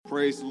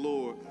Praise the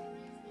Lord.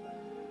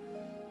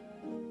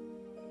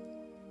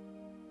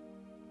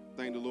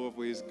 Thank the Lord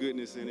for his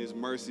goodness and his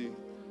mercy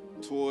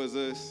towards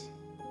us.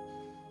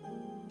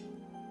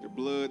 The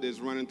blood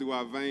that's running through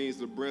our veins,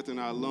 the breath in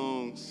our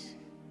lungs,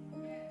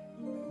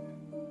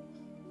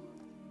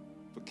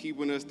 for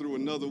keeping us through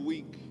another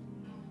week,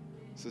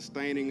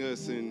 sustaining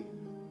us and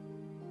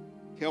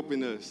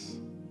helping us,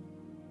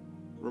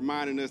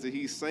 reminding us that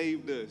he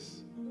saved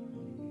us,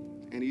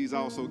 and he's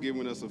also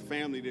given us a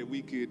family that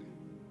we could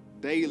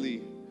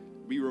daily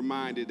be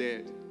reminded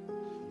that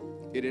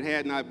if it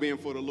had not been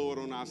for the Lord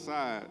on our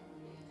side,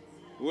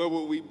 where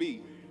would we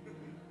be?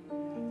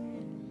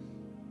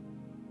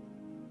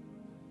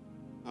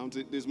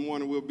 This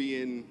morning we'll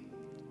be in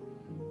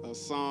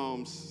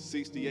Psalms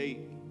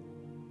 68,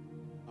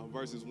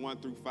 verses 1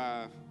 through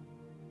 5.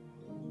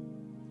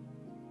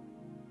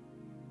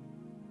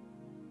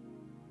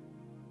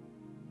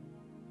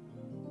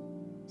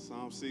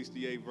 Psalm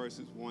 68,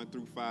 verses 1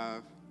 through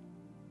 5.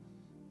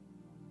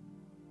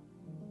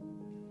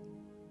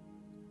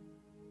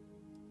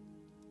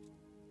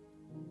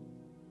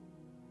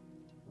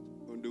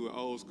 Gonna do it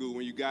old school.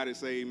 When you got it,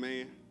 say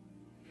amen.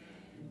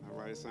 All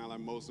right, it sounds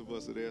like most of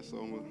us are there, so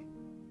I'm gonna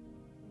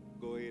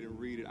go ahead and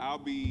read it. I'll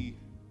be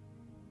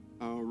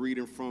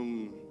reading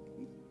from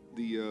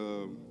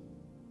the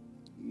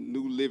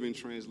New Living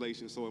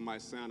Translation, so it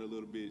might sound a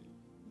little bit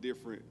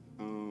different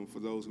for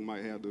those who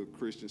might have the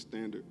Christian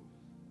Standard.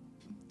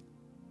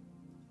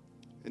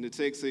 And the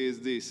text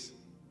says this: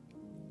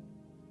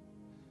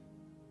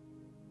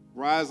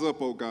 Rise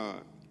up, O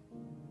God,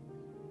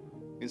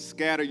 and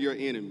scatter your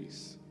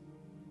enemies.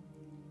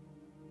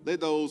 Let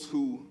those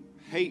who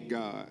hate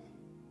God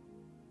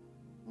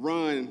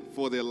run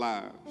for their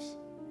lives.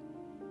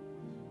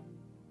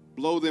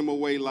 Blow them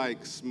away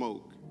like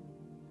smoke.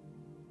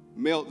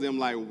 Melt them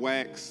like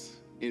wax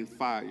in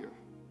fire.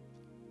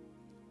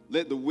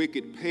 Let the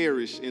wicked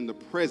perish in the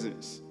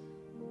presence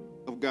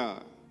of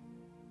God.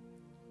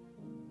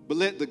 But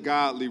let the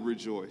godly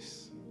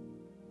rejoice.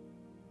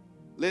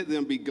 Let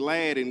them be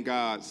glad in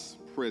God's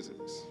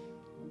presence.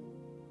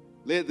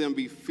 Let them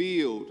be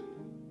filled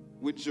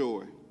with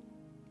joy.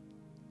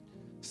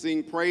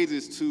 Sing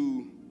praises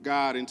to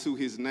God and to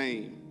his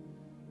name.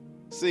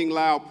 Sing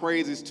loud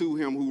praises to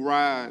him who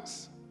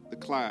rides the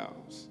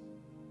clouds.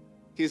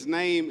 His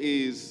name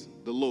is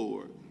the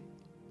Lord.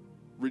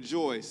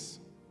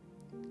 Rejoice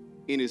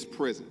in his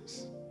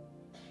presence.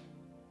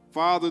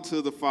 Father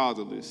to the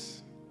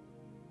fatherless,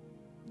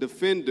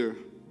 defender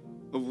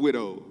of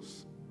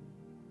widows.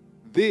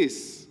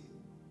 This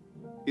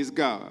is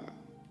God,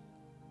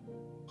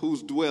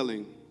 whose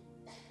dwelling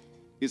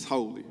is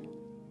holy.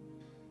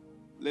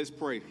 Let's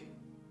pray.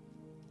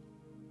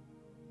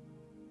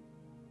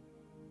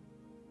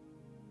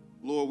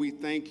 Lord, we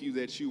thank you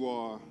that you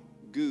are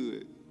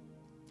good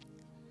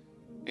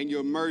and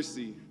your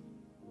mercy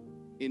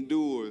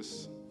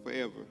endures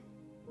forever.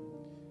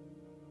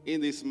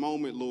 In this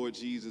moment, Lord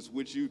Jesus,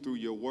 with you through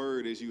your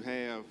word as you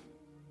have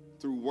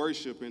through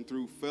worship and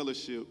through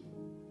fellowship,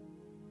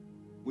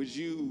 would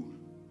you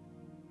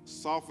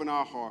soften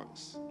our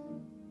hearts?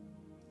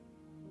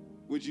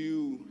 Would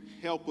you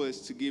help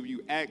us to give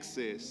you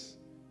access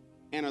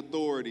and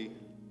authority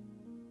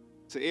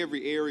to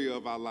every area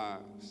of our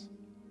lives?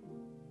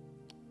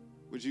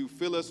 Would you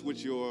fill us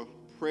with your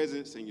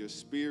presence and your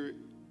spirit?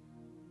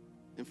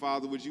 And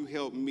Father, would you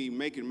help me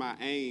make it my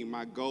aim,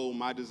 my goal,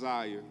 my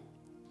desire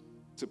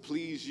to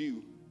please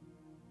you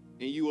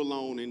and you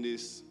alone in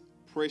this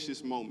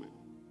precious moment.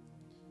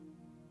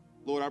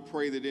 Lord, I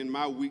pray that in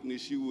my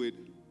weakness you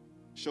would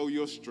show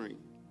your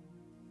strength.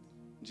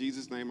 In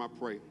Jesus' name I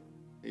pray.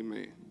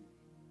 Amen.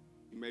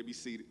 You may be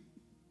seated.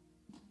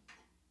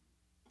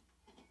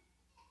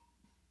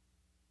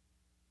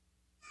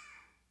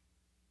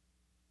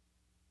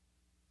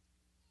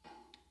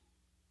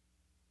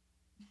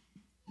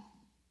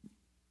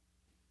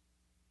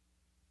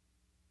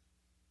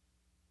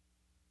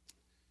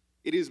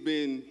 It has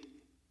been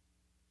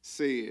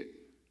said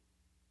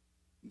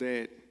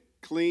that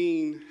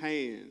clean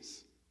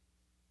hands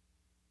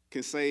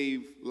can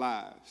save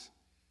lives.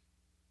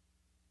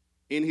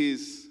 In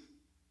his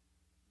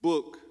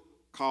book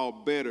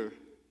called Better,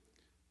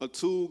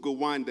 Atul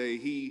Gawande,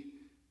 he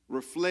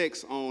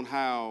reflects on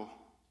how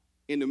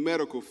in the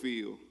medical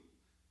field,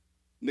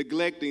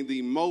 neglecting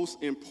the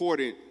most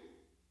important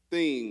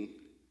thing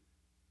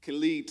can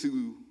lead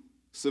to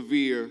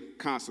severe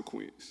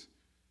consequence.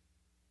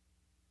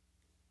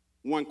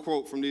 One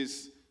quote from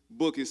this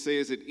book, it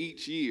says that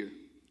each year,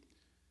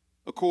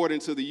 according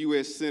to the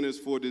U.S. Centers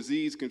for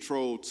Disease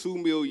Control, 2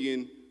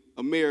 million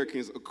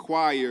Americans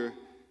acquire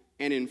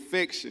an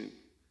infection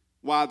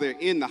while they're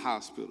in the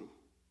hospital.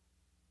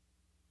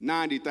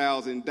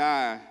 90,000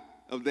 die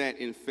of that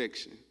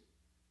infection.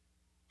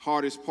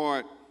 Hardest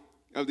part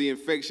of the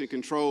infection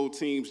control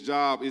team's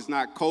job is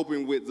not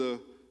coping with the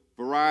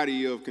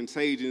variety of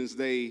contagions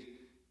they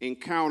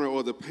encounter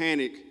or the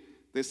panic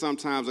that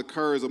sometimes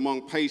occurs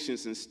among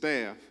patients and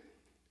staff.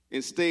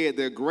 Instead,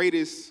 their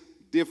greatest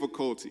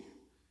difficulty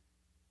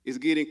is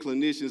getting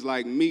clinicians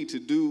like me to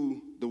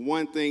do the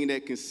one thing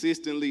that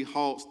consistently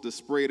halts the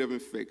spread of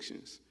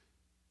infections: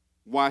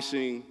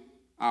 washing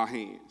our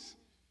hands.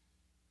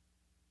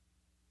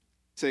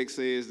 Text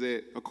says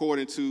that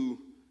according to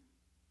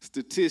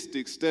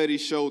statistics,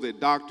 studies show that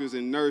doctors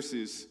and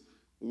nurses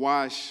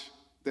wash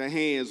their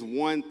hands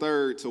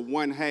 1/3 to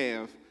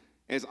 1/2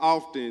 as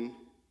often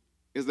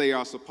as they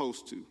are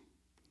supposed to.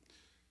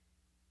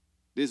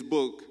 This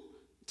book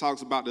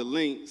talks about the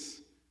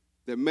lengths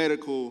that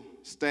medical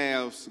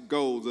staffs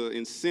go, the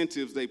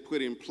incentives they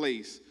put in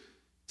place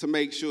to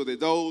make sure that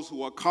those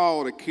who are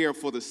called to care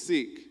for the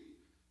sick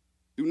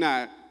do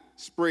not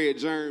spread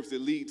germs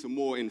that lead to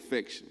more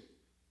infection.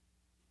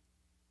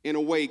 In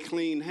a way,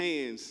 clean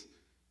hands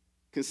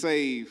can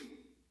save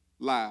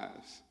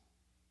lives.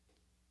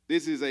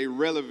 This is a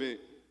relevant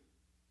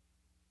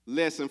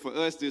lesson for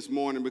us this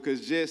morning,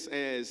 because just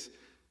as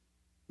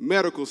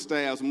medical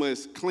staffs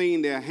must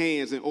clean their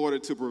hands in order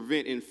to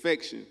prevent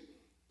infection,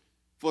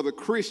 for the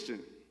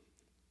Christian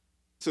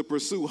to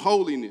pursue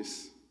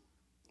holiness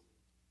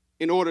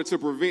in order to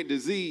prevent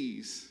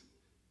disease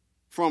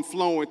from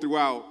flowing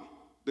throughout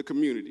the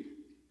community.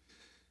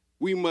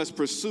 We must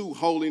pursue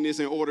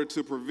holiness in order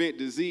to prevent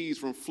disease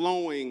from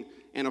flowing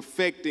and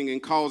affecting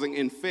and causing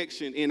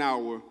infection in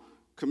our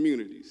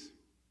communities.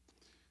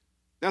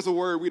 That's a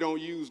word we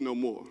don't use no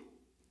more.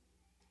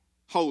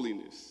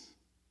 Holiness.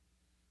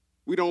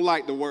 We don't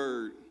like the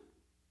word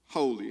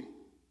holy.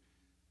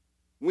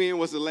 When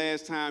was the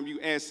last time you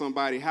asked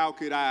somebody, how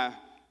could I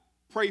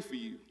pray for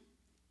you?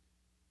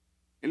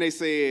 And they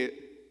said,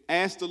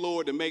 ask the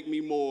Lord to make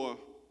me more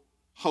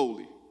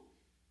holy.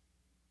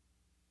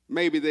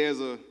 Maybe there's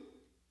a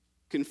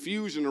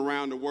confusion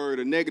around the word,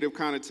 a negative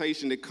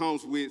connotation that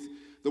comes with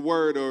the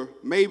word, or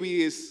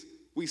maybe it's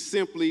we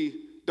simply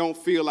don't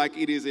feel like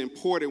it is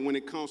important when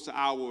it comes to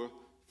our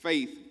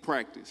faith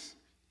practice.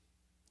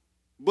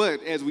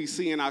 But as we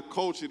see in our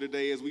culture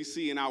today, as we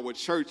see in our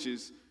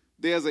churches,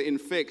 there's an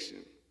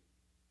infection.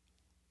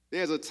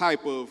 There's a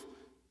type of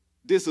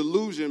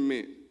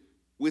disillusionment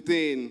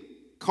within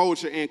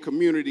culture and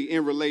community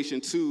in relation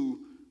to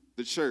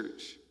the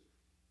church.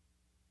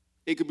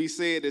 It could be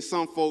said that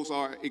some folks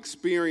are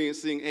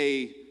experiencing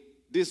a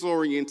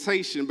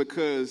disorientation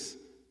because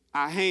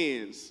our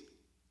hands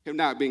have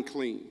not been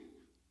clean.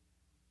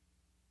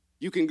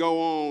 You can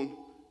go on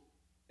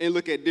and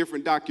look at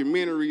different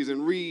documentaries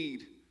and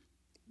read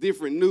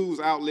different news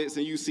outlets,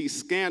 and you see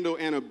scandal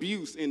and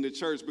abuse in the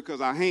church because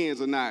our hands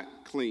are not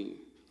clean.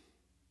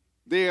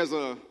 There's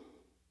a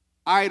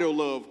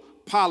idol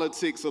of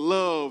politics, a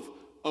love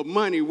of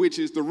money, which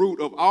is the root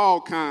of all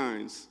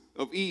kinds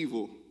of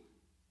evil,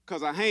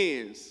 because our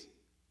hands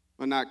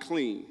are not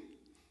clean.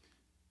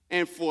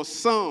 And for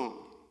some,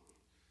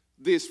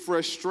 this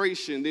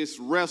frustration, this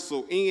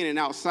wrestle in and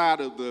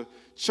outside of the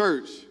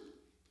church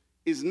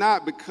is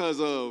not because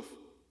of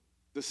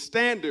the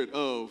standard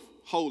of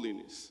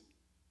holiness,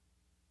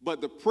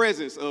 but the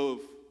presence of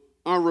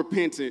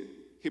unrepentant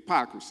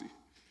hypocrisy.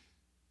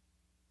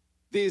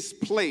 This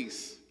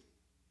place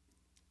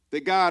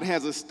that God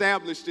has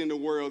established in the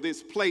world,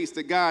 this place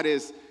that God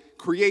has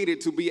created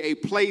to be a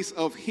place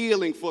of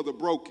healing for the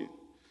broken,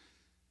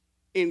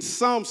 in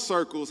some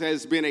circles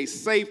has been a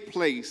safe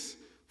place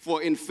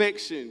for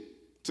infection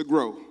to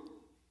grow.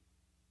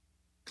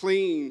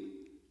 Clean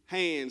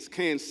hands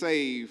can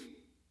save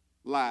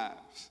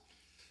lives.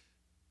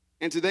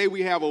 And today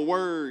we have a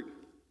word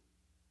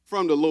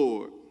from the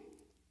Lord,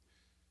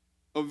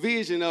 a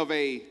vision of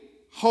a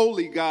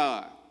holy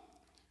God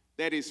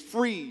that is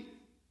free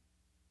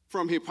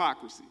from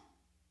hypocrisy,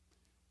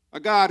 a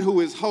God who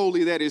is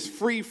holy, that is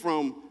free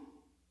from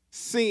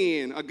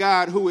sin, a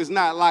God who is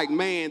not like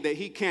man, that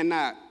he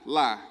cannot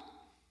lie,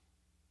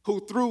 who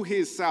through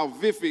his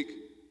salvific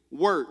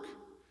work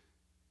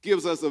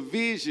gives us a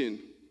vision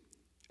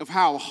of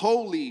how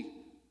holy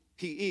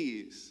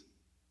he is,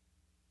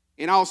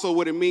 and also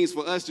what it means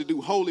for us to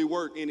do holy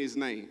work in his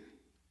name.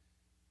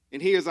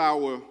 And here's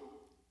our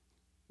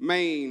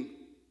main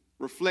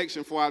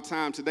reflection for our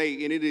time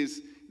today, and it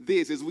is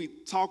this: as we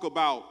talk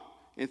about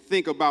and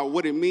think about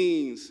what it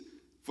means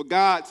for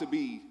God to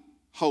be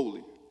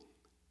holy,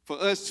 for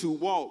us to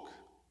walk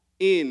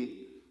in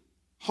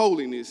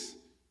holiness,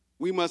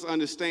 we must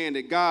understand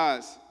that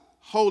God's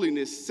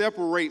holiness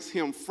separates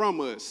him from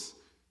us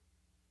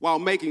while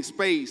making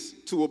space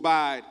to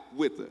abide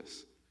with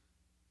us.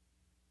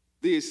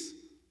 This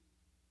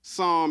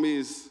psalm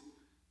is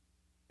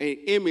an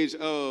image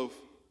of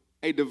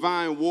a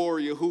divine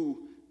warrior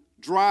who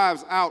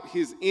drives out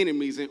his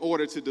enemies in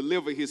order to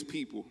deliver his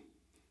people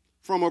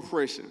from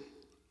oppression,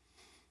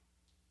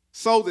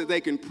 so that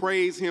they can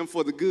praise him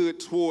for the good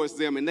towards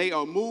them. And they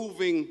are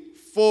moving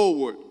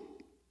forward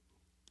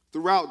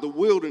throughout the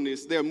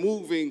wilderness. They're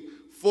moving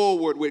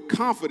forward with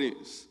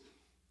confidence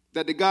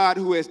that the God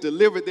who has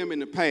delivered them in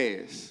the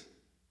past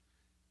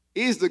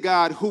is the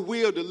God who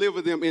will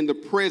deliver them in the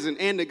present,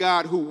 and the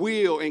God who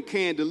will and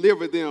can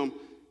deliver them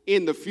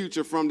in the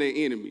future from their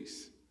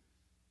enemies,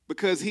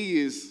 because he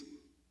is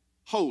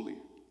holy.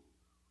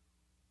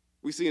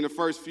 We see in the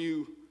first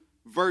few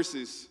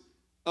verses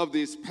of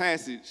this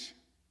passage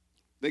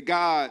that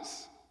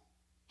God's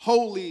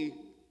holy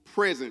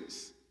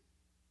presence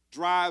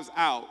drives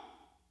out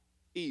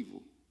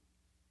evil.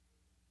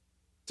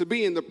 To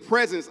be in the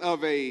presence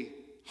of a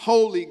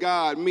holy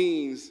God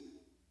means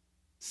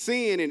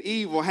sin and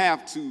evil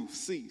have to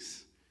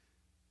cease.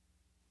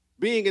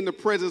 Being in the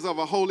presence of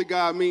a holy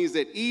God means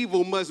that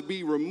evil must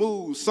be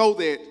removed so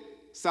that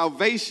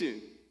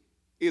salvation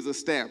is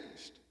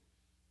established.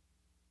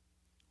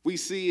 We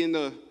see in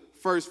the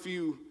first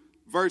few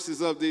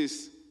verses of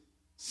this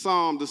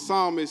psalm, the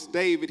psalmist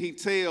David, he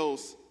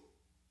tells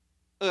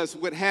us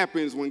what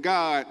happens when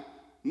God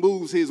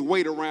moves his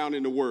weight around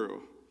in the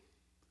world.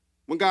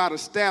 When God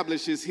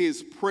establishes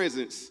his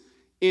presence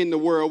in the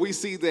world, we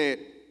see that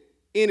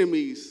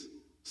enemies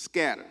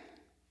scatter.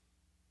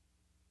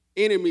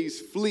 Enemies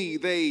flee,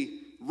 they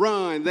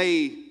run,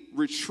 they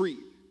retreat.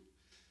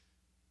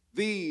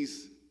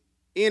 These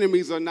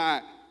enemies are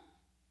not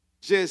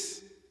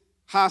just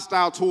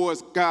hostile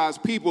towards God's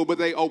people, but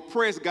they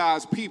oppress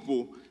God's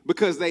people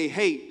because they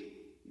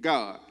hate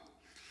God.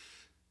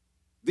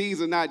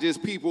 These are not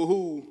just people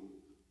who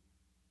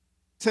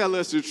tell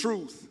us the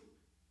truth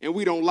and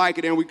we don't like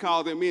it and we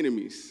call them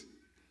enemies.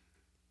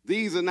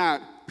 These are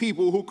not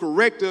people who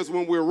correct us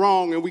when we're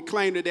wrong and we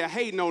claim that they're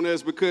hating on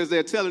us because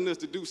they're telling us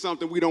to do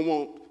something we don't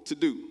want to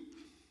do.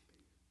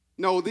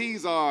 No,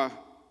 these are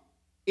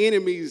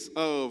enemies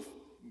of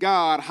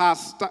God,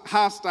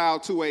 hostile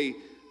to a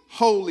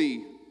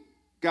holy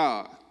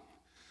God.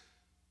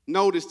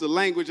 Notice the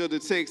language of the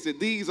text that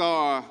these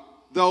are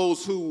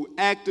those who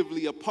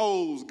actively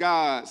oppose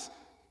God's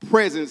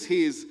presence,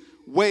 his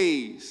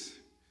ways.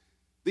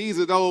 These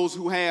are those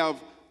who have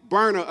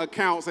burner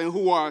accounts and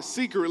who are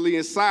secretly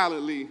and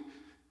silently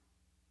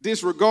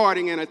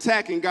disregarding and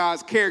attacking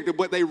God's character,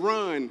 but they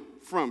run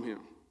from him.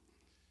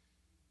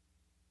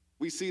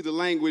 We see the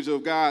language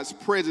of God's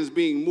presence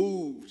being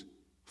moved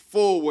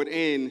forward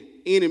and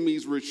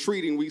enemies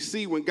retreating. We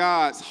see when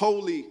God's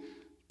holy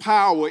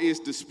power is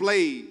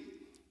displayed,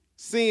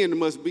 sin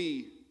must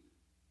be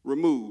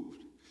removed.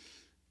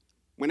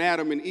 When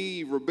Adam and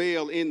Eve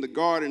rebel in the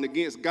garden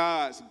against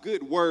God's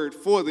good word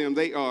for them,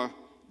 they are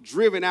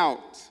driven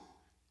out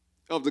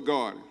of the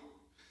garden.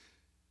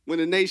 When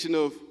the nation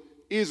of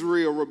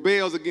Israel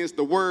rebels against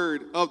the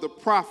word of the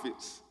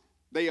prophets,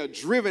 they are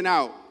driven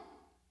out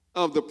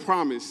of the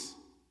promised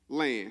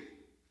land.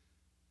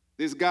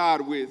 This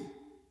God with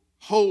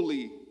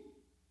holy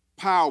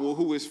power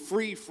who is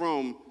free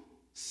from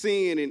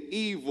sin and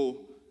evil,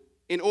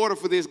 in order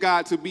for this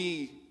God to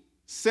be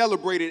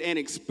celebrated and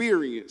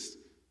experienced,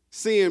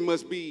 sin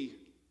must be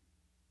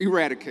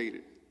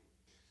eradicated.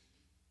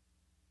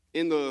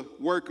 In the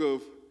work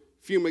of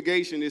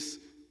fumigation, it's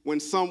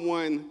when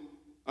someone,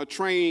 a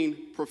trained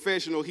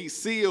professional, he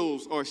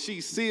seals or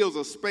she seals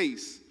a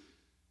space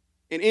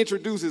and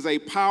introduces a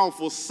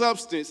powerful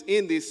substance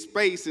in this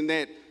space, and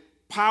that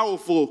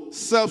powerful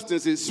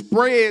substance, it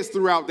spreads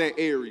throughout that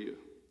area.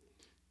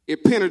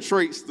 It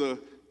penetrates the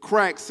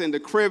cracks and the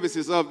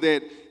crevices of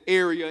that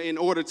area in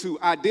order to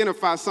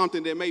identify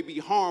something that may be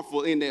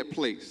harmful in that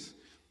place.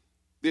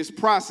 This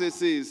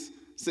process is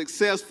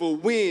successful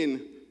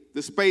when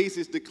the space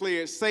is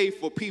declared safe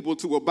for people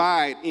to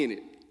abide in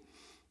it.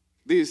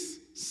 This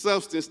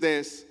substance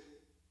that's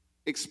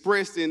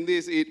expressed in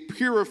this, it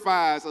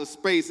purifies a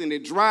space and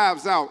it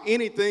drives out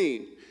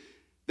anything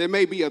that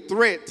may be a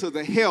threat to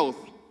the health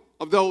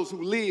of those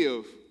who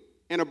live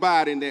and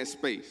abide in that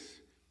space.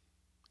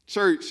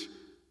 Church,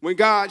 when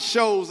God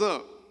shows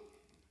up,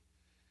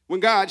 when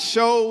God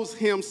shows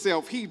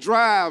himself, he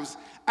drives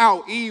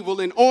out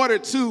evil in order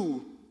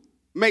to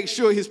make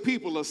sure his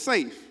people are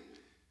safe.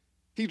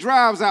 He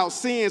drives out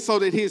sin so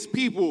that his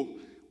people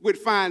would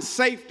find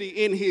safety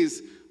in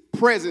his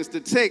presence. The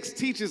text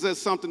teaches us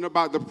something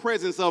about the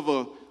presence of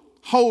a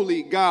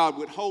holy God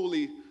with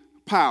holy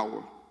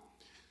power.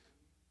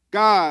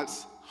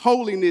 God's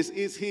holiness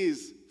is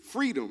his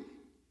freedom.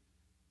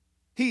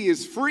 He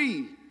is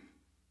free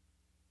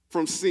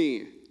from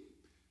sin.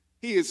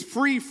 He is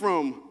free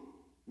from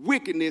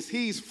wickedness.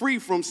 He's free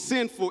from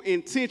sinful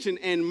intention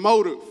and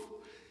motive.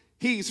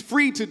 He's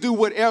free to do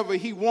whatever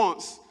he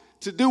wants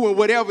to do, and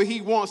whatever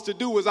he wants to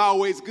do is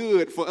always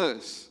good for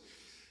us.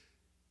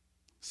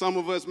 Some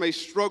of us may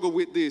struggle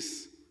with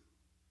this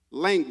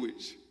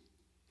language.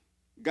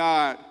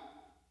 God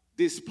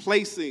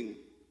displacing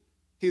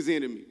his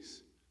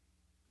enemies.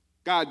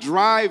 God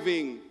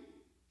driving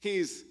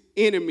his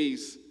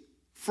enemies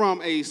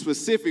from a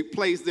specific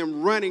place,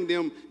 them running,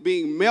 them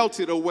being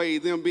melted away,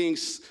 them being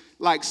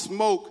like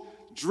smoke,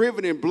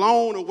 driven and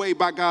blown away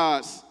by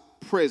God's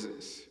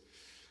presence.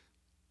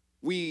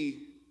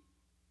 We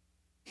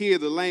hear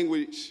the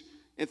language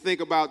and think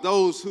about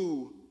those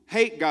who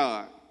hate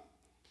God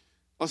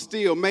are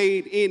still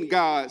made in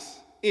God's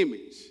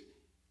image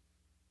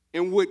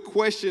and would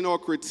question or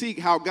critique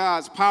how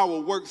God's power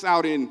works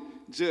out in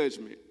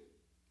judgment.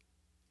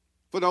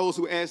 For those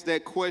who ask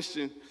that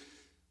question,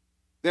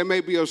 there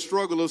may be a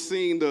struggle of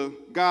seeing the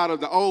God of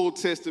the Old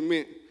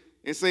Testament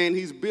and saying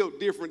he's built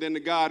different than the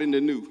God in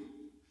the New.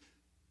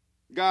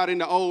 God in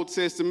the Old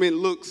Testament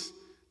looks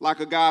like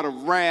a God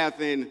of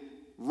wrath and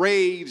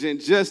rage and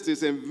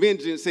justice and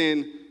vengeance.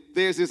 And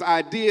there's this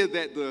idea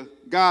that the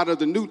God of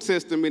the New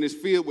Testament is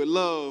filled with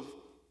love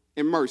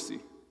and mercy.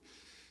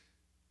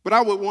 But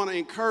I would want to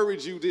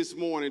encourage you this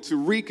morning to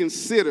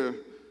reconsider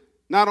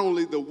not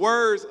only the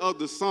words of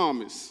the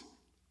psalmist,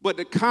 but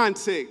the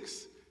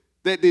context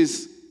that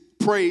this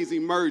praise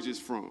emerges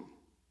from.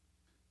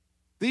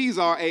 These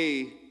are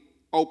a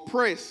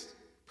oppressed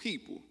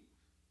people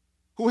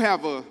who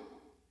have a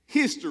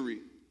history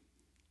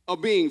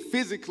of being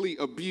physically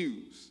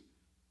abused,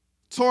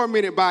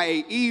 tormented by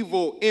an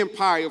evil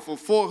empire for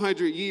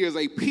 400 years,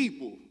 a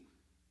people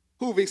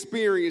who've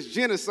experienced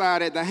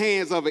genocide at the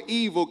hands of an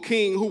evil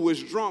king who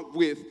was drunk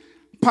with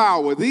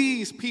power.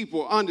 These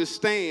people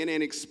understand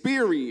and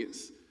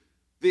experience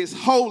this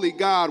holy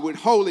God with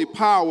holy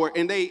power,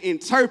 and they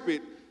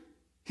interpret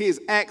his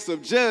acts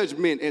of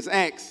judgment as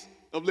acts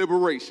of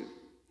liberation.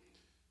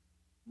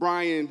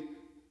 Brian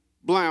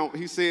Blount,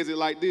 he says it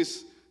like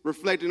this,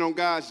 reflecting on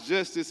God's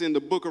justice in the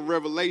book of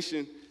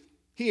Revelation.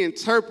 He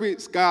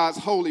interprets God's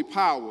holy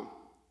power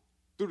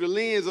through the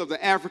lens of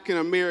the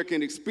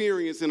African-American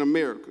experience in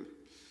America.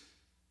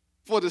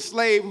 For the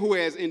slave who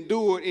has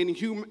endured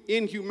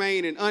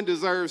inhumane and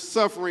undeserved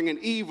suffering and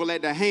evil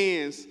at the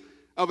hands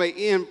of an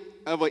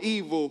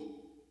evil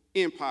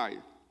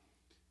empire.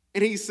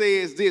 And he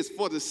says this,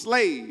 for the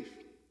slave,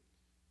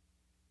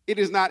 it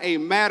is not a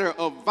matter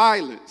of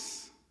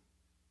violence,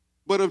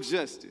 but of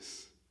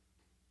justice.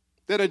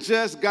 That a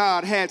just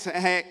God had to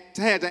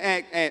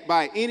act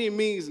by any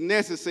means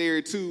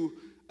necessary to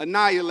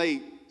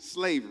annihilate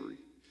slavery.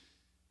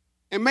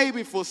 And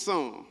maybe for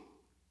some,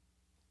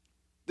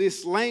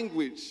 this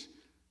language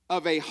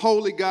of a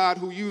holy God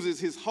who uses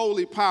his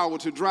holy power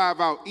to drive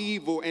out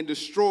evil and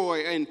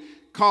destroy and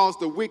cause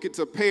the wicked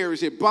to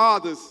perish, it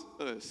bothers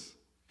us.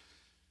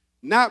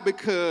 Not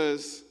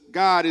because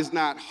God is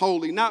not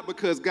holy, not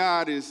because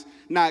God is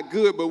not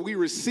good, but we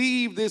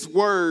receive this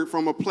word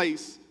from a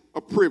place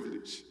of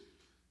privilege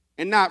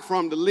and not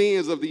from the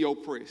lens of the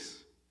oppressed.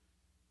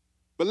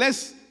 But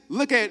let's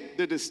look at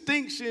the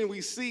distinction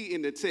we see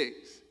in the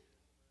text.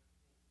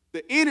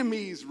 The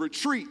enemies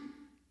retreat,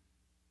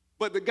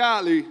 but the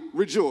godly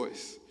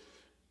rejoice.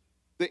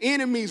 The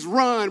enemies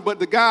run, but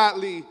the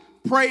godly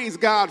praise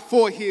God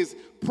for his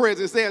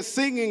presence. There's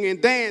singing and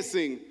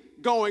dancing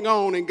going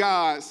on in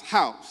God's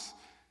house.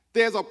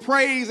 There's a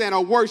praise and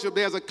a worship.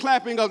 There's a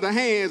clapping of the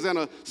hands and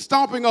a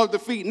stomping of the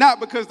feet, not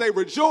because they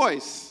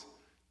rejoice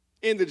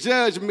in the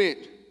judgment,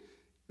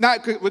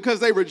 not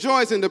because they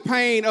rejoice in the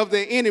pain of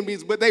their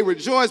enemies, but they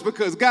rejoice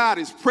because God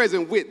is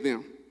present with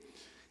them.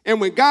 And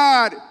when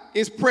God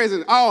is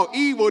present, all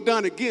evil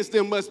done against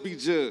them must be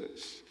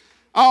judged.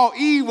 All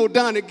evil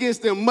done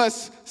against them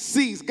must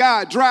cease.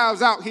 God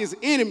drives out his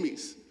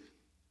enemies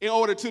in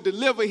order to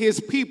deliver his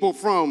people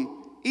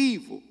from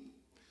evil.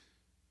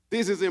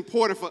 This is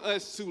important for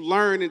us to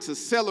learn and to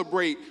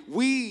celebrate.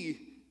 We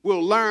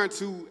will learn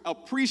to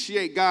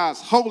appreciate God's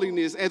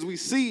holiness as we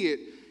see it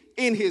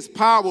in his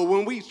power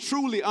when we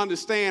truly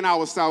understand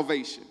our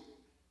salvation.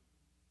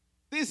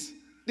 This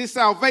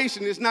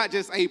salvation is not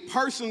just a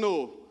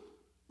personal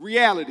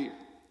reality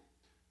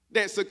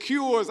that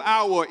secures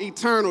our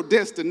eternal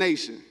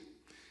destination.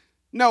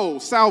 No,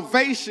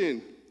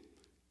 salvation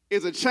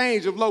is a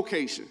change of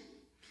location.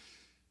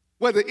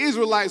 Where the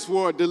Israelites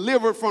were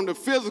delivered from the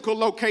physical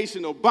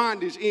location of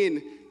bondage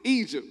in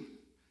Egypt,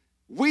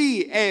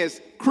 we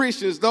as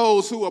Christians,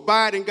 those who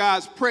abide in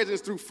God's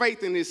presence through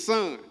faith in his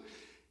Son,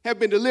 have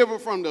been delivered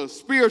from the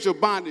spiritual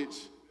bondage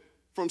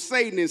from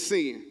Satan and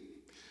sin.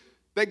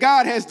 That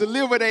God has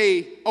delivered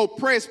a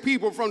oppressed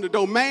people from the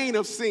domain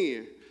of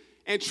sin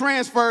and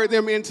transferred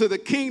them into the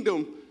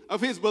kingdom of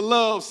his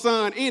beloved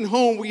Son, in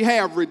whom we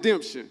have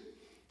redemption,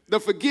 the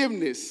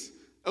forgiveness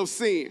of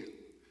sin.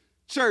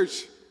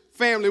 Church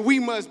family, we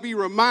must be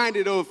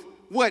reminded of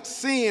what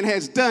sin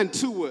has done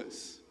to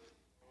us,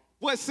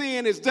 what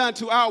sin has done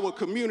to our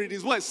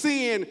communities, what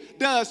sin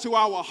does to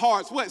our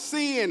hearts, what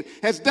sin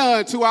has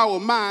done to our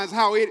minds,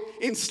 how it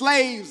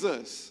enslaves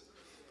us,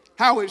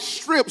 how it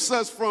strips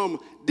us from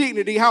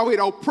dignity, how it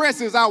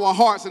oppresses our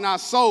hearts and our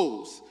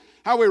souls,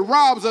 how it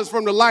robs us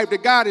from the life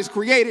that God has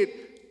created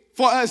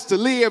for us to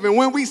live. And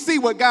when we see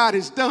what God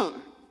has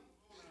done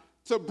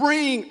to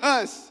bring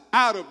us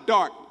out of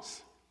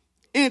darkness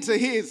into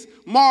his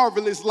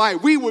marvelous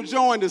light, we will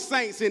join the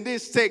saints in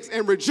this text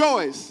and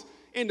rejoice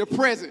in the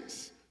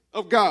presence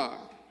of God.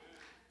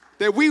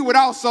 That we would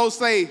also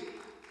say,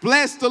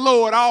 bless the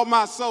Lord, all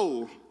my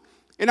soul,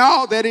 and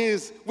all that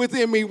is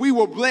within me. We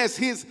will bless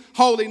his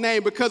holy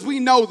name because we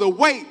know the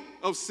weight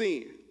of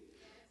sin.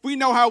 We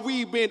know how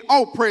we've been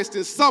oppressed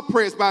and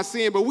suppressed by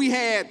sin, but we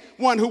had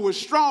one who was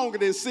stronger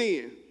than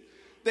sin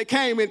that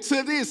came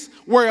into this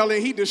world,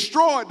 and he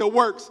destroyed the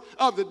works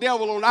of the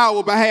devil on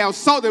our behalf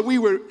so that we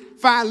would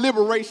find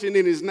liberation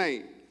in his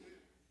name.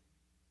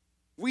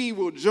 We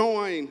will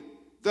join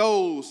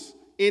those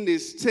in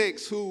this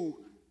text who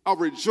are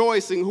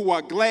rejoicing, who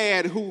are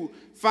glad, who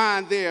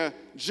find their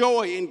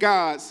joy in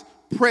God's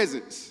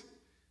presence.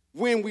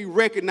 when we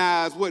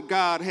recognize what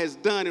God has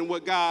done and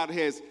what God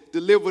has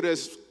delivered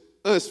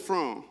us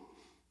from.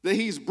 That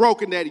he's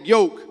broken that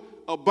yoke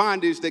of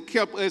bondage that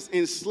kept us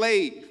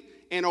enslaved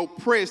and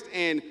oppressed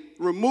and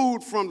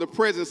removed from the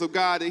presence of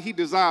God that he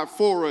desired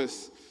for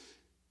us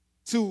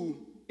to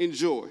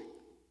enjoy.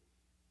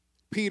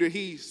 Peter,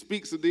 he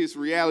speaks of this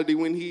reality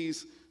when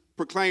he's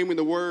proclaiming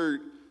the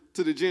word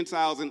to the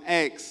Gentiles in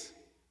Acts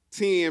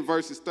 10,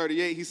 verses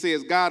 38. He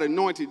says, God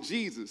anointed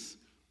Jesus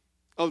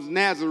of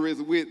Nazareth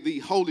with the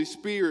Holy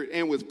Spirit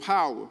and with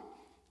power,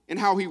 and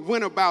how he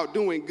went about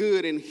doing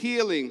good and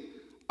healing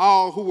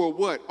all who were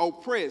what?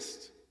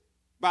 Oppressed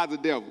by the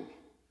devil,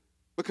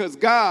 because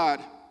God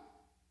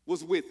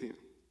was with him.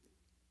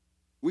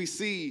 We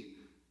see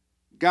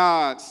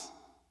God's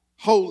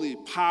holy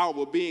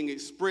power being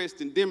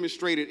expressed and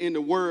demonstrated in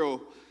the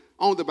world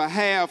on the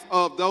behalf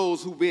of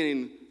those who've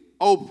been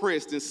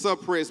oppressed and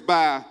suppressed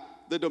by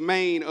the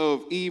domain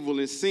of evil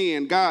and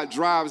sin. God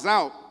drives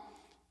out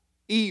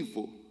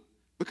evil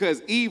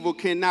because evil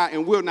cannot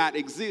and will not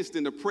exist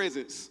in the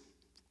presence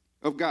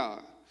of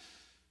God.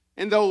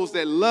 And those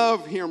that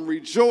love him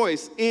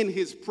rejoice in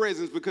his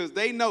presence because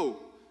they know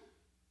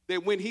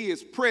that when he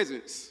is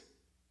present,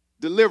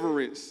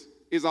 deliverance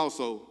is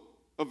also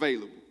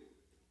available.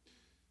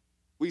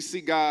 We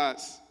see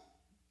God's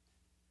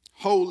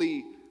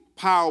holy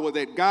power,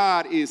 that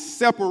God is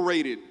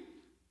separated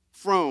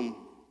from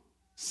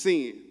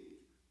sin,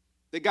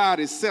 that God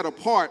is set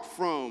apart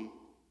from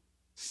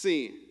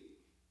sin.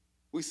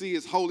 We see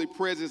his holy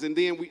presence, and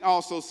then we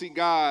also see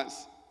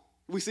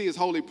his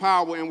holy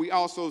power, and we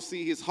also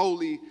see his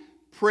holy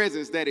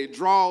presence, that it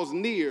draws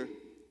near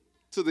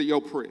to the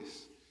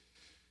oppressed.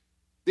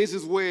 This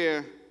is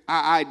where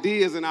our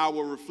ideas and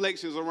our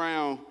reflections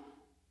around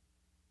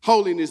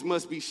holiness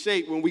must be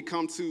shaped when we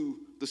come to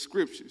the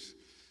scriptures.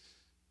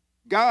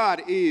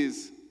 God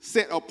is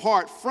set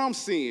apart from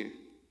sin,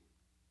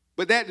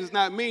 but that does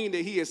not mean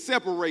that he is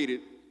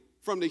separated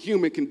from the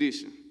human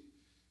condition.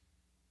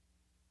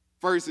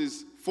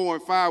 Verses 4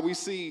 and 5, we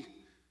see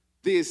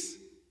this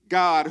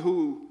God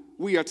who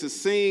we are to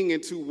sing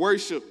and to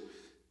worship.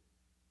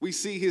 We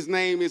see his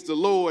name is the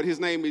Lord, his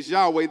name is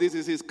Yahweh. This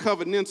is his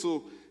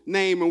covenantal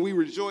name, and we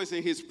rejoice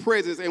in his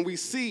presence. And we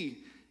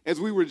see, as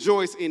we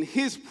rejoice in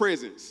his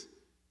presence,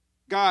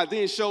 God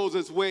then shows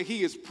us where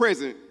he is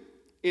present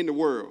in the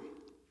world.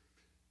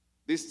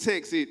 This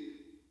text, it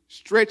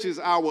stretches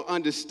our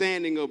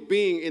understanding of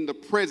being in the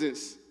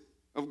presence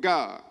of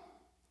God,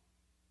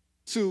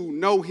 to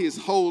know his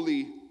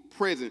holy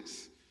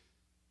presence,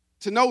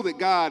 to know that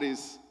God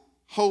is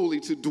holy,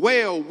 to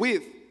dwell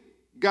with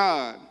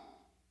God,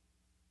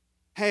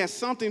 has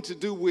something to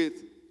do with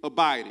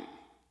abiding.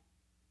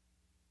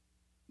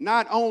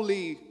 Not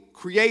only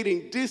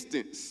creating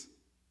distance,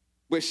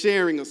 but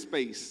sharing a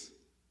space.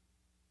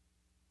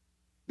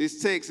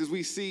 This text, as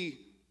we see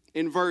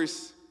in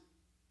verse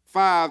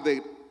 5,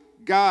 that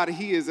God,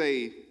 he is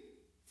a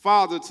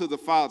father to the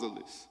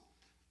fatherless,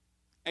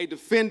 a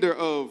defender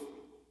of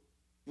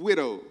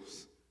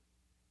widows.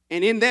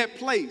 And in that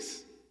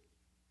place,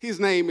 his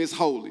name is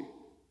holy.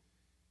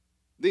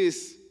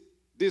 This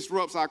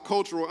disrupts our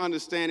cultural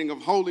understanding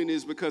of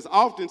holiness, because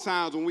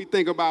oftentimes when we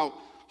think about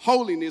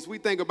holiness, we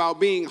think about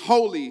being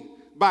holy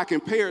by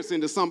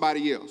comparison to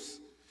somebody else.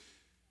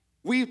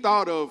 We've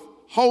thought of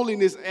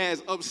holiness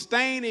as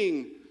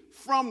abstaining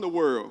from the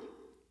world,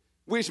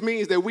 which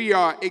means that we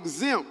are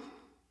exempt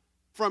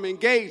from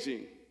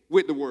engaging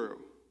with the world.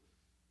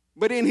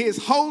 But in his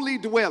holy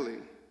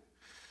dwelling,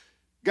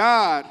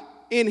 God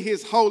in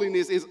his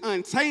holiness is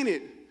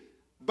untainted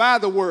by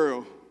the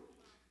world,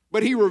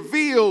 but he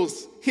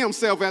reveals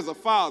himself as a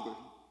father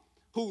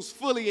who's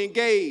fully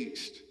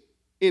engaged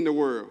in the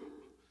world.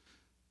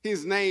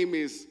 His name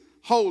is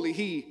holy.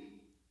 He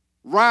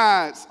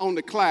rides on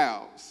the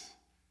clouds.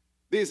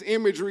 This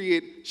imagery,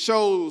 it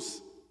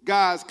shows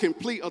God's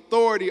complete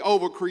authority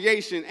over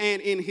creation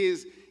and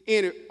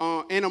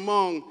and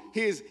among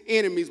his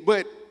enemies.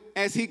 But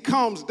as he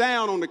comes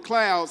down on the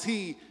clouds,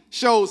 he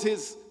shows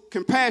his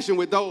compassion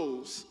with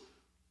those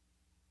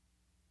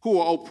who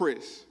are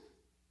oppressed.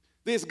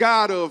 This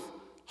God of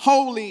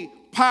holy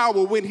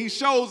power, when he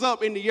shows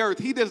up in the earth,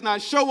 he does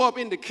not show up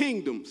in the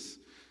kingdoms.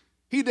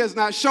 He does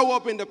not show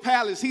up in the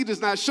palace. He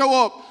does not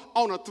show up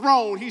on a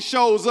throne. He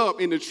shows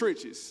up in the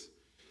trenches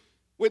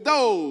with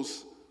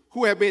those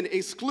who have been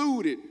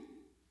excluded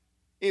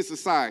in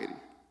society.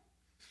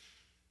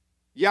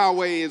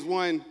 Yahweh, as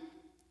one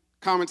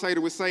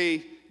commentator would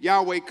say,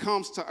 Yahweh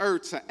comes to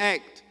earth to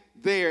act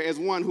there as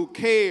one who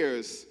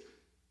cares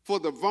for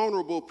the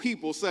vulnerable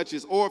people, such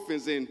as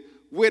orphans and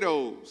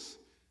widows.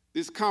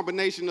 This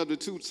combination of the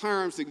two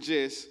terms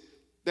suggests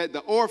that the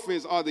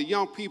orphans are the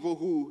young people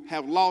who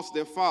have lost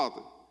their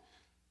father.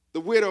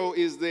 The widow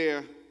is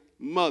their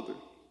mother.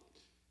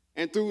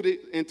 And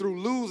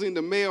through losing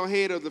the male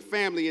head of the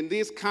family in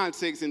this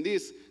context, in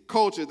this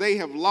culture, they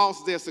have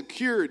lost their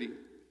security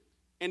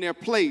and their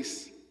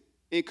place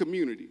in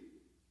community.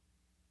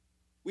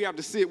 We have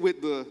to sit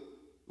with the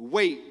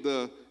weight,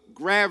 the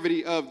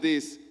gravity of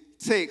this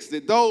text,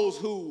 that those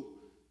who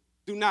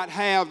do not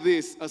have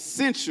this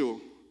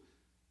essential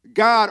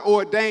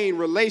God-ordained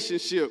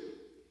relationship,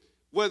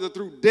 whether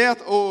through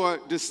death or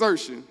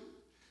desertion,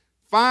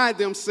 find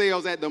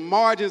themselves at the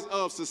margins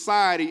of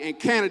society and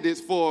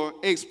candidates for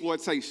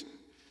exploitation.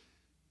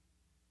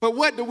 But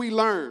what do we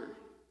learn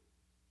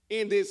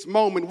in this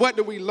moment? What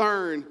do we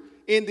learn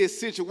in this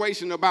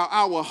situation about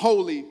our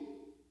holy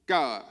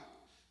God?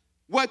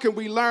 What can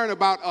we learn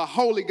about a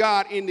holy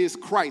God in this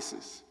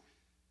crisis?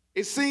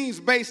 It seems,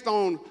 based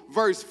on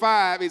verse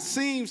 5, it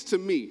seems to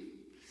me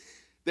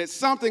that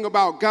something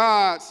about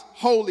God's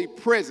holy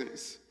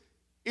presence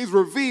is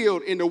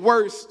revealed in the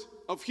worst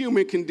of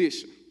human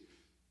condition.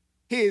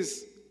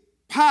 His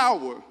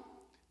power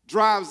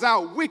drives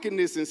out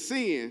wickedness and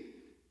sin,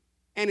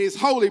 and his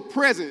holy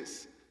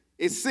presence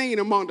is seen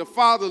among the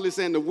fatherless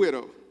and the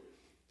widow.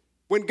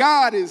 When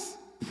God is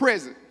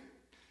present,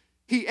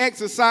 he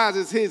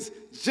exercises his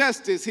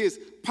justice, his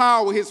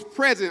power, his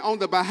presence on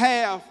the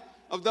behalf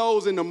of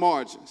those in the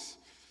margins.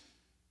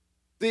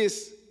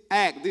 This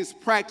act, this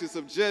practice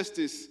of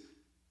justice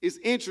is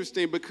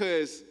interesting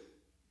because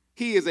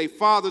he is a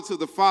father to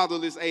the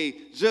fatherless, a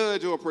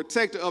judge or a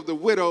protector of the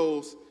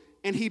widows,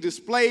 and he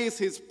displays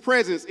his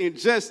presence in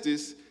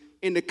justice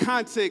in the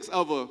context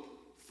of a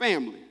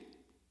family.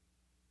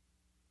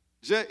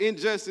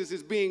 Injustice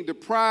is being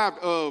deprived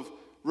of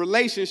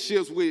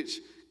relationships which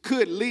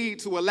could lead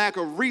to a lack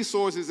of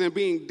resources and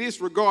being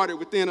disregarded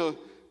within a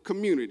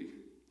community.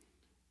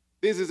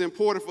 This is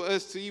important for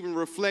us to even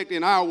reflect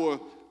in our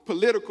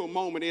political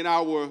moment, in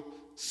our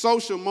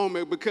social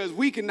moment, because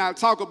we cannot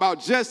talk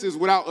about justice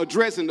without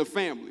addressing the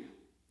family.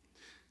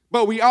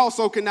 But we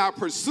also cannot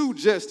pursue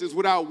justice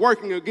without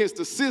working against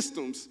the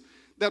systems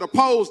that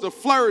oppose the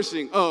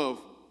flourishing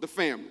of the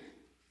family.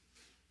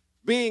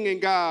 Being in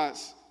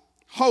God's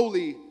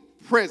holy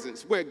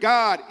presence, where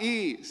God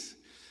is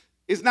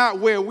not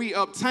where we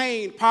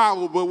obtain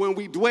power, but when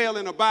we dwell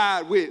and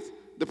abide with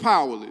the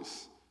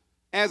powerless,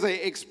 as an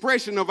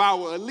expression of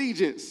our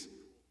allegiance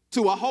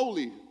to a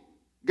holy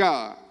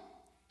God,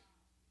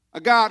 a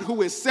God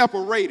who is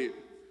separated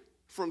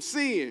from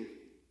sin,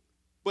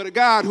 but a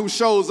God who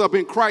shows up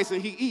in Christ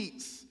and he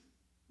eats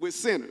with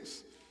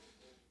sinners.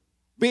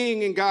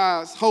 Being in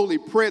God's holy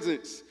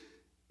presence,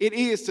 it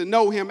is to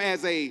know him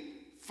as a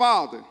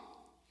father,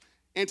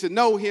 and to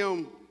know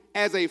him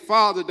as a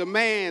father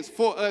demands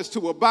for us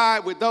to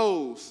abide with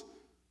those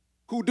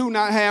who do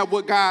not have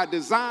what God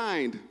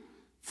designed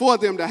for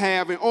them to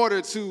have in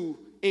order to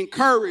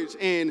encourage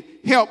and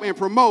help and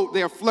promote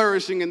their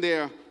flourishing and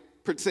their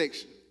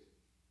protection.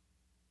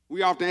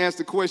 We often ask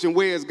the question,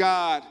 where is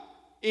God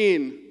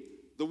in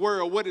the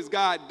world? What is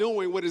God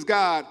doing? What is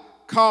God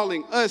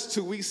calling us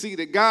to? We see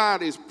that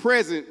God is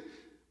present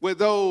with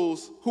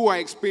those who are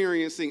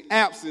experiencing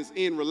absence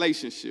in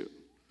relationship.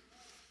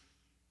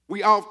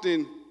 We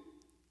often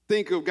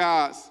think of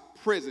God's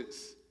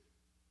presence,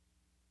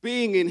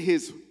 being in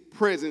his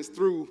presence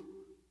through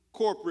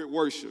corporate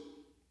worship,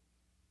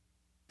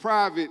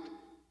 private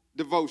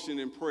devotion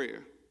and prayer,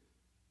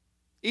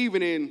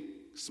 even in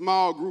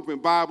small group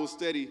and Bible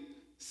study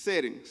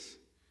settings.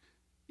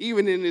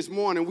 Even in this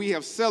morning, we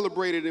have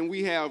celebrated and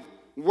we have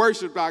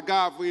worshiped our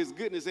God for his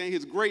goodness and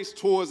his grace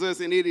towards us,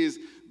 and it is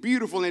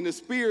beautiful, and the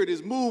Spirit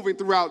is moving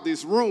throughout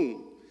this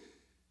room.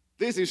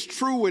 This is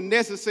true and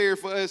necessary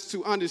for us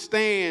to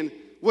understand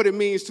what it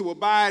means to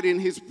abide in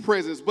his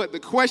presence. But the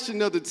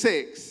question of the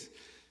text,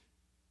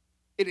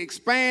 it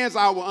expands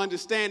our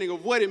understanding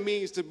of what it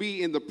means to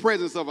be in the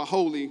presence of a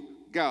holy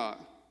God.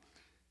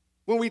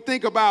 When we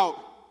think about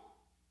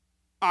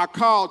our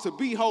call to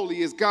be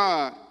holy as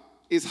God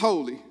is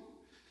holy,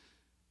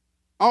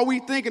 are we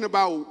thinking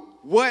about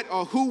what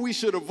or who we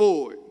should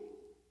avoid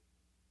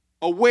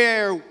or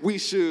where we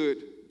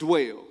should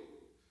dwell?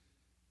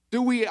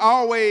 Do we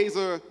always,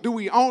 or do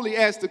we only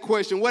ask the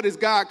question, what is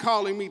God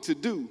calling me to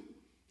do?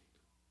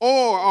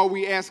 Or are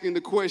we asking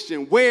the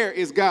question, where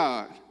is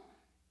God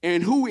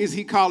and who is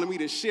he calling me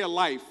to share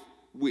life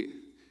with?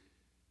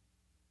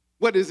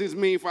 What does this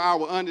mean for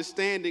our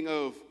understanding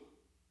of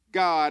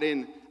God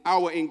and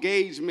our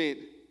engagement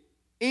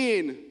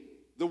in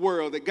the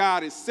world? That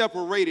God is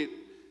separated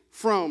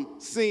from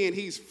sin.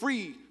 He's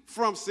free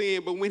from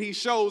sin, but when he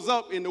shows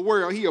up in the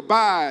world, he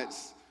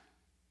abides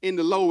in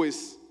the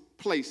lowest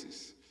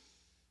places.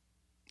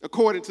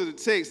 According to the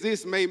text,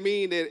 this may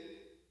mean that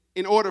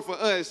in order for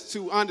us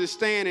to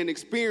understand and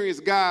experience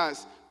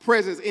God's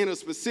presence in a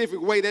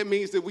specific way, that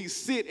means that we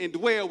sit and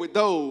dwell with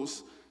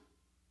those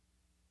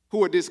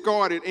who are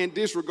discarded and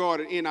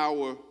disregarded in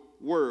our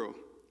world.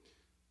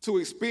 To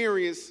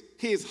experience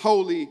his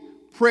holy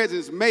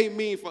presence may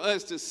mean for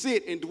us to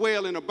sit and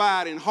dwell and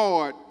abide in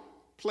hard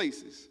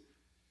places.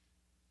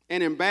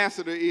 An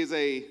ambassador is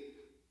an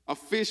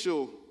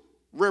official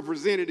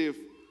representative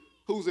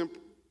who's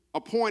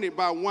appointed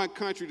by one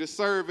country to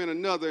serve in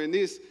another, and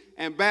this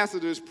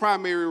ambassador's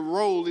primary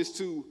role is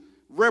to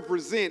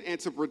represent and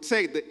to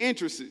protect the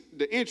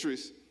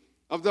interests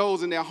of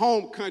those in their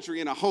home country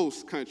and a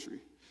host country.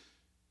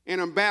 An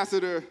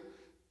ambassador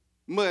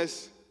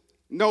must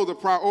know the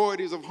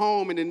priorities of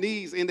home and the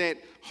needs in that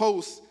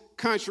host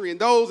country, and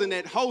those in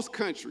that host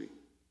country,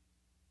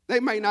 they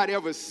may not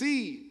ever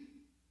see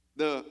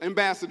the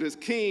ambassador's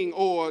king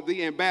or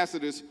the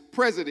ambassador's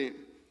president,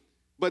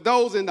 but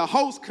those in the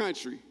host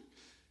country,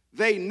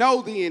 they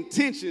know the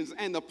intentions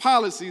and the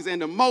policies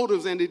and the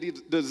motives and the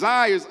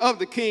desires of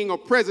the king or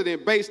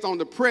president based on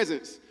the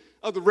presence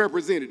of the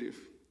representative.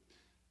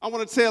 I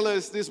want to tell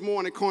us this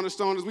morning,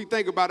 Cornerstone, as we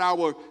think about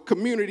our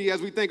community,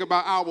 as we think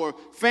about our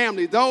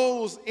family,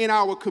 those in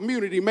our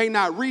community may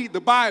not read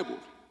the Bible,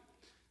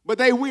 but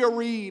they will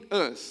read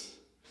us.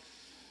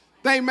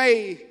 They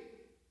may,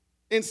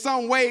 in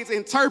some ways,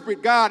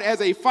 interpret God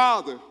as a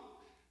father.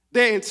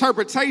 Their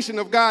interpretation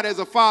of God as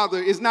a father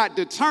is not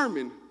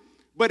determined,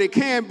 but it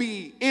can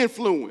be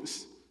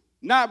influenced,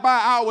 not by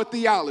our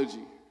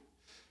theology,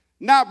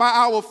 not by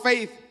our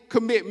faith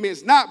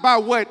commitments, not by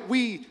what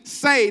we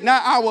say,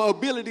 not our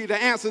ability to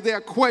answer their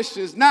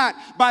questions, not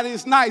by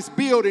this nice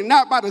building,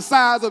 not by the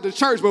size of the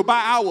church, but by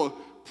our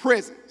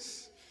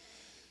presence.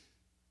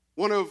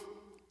 One of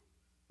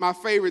my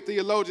favorite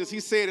theologians, he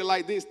said it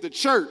like this: the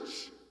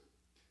church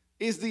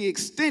is the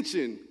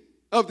extension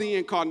of the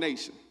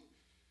incarnation.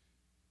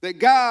 That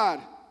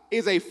God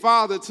is a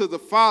father to the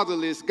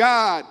fatherless.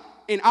 God,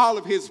 in all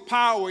of his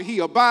power, he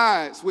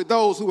abides with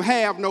those who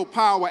have no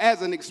power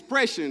as an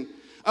expression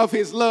of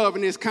his love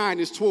and his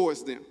kindness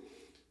towards them.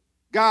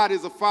 God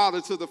is a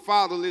father to the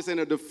fatherless and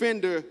a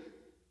defender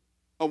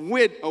of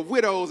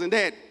widows, and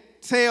that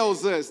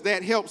tells us,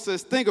 that helps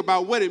us think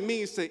about what it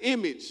means to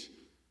image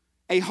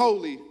a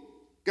holy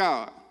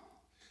God.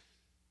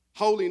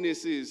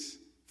 Holiness is,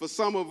 for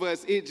some of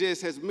us, it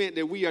just has meant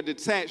that we are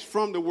detached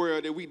from the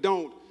world, that we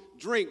don't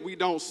drink, we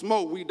don't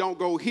smoke, we don't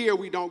go here,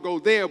 we don't go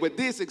there, but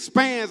this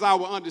expands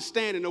our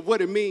understanding of what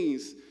it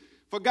means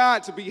for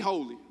God to be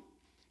holy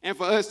and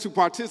for us to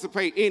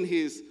participate in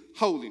his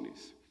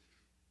holiness.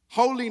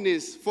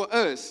 Holiness for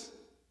us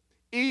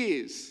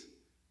is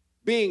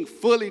being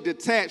fully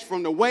detached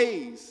from the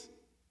ways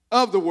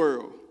of the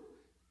world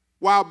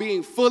while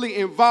being fully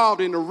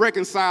involved in the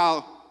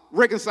reconciled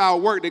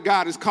work that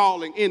God is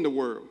calling in the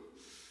world.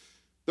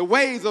 The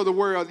ways of the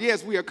world,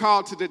 yes, we are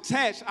called to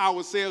detach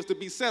ourselves, to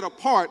be set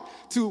apart,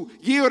 to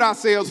yield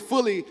ourselves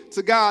fully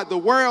to God. The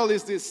world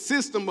is this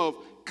system of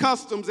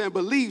customs and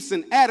beliefs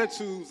and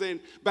attitudes and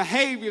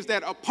behaviors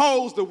that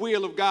oppose the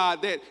will of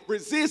God, that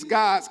resist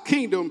God's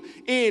kingdom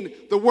in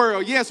the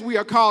world. Yes, we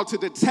are called to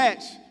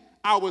detach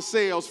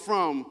ourselves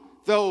from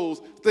those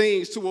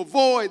things, to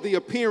avoid the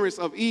appearance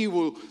of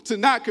evil, to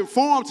not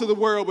conform to the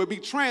world, but be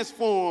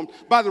transformed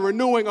by the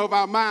renewing of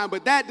our mind.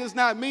 But that does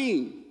not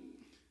mean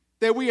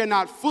that we are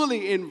not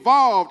fully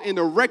involved in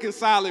the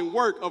reconciling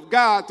work of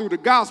God through the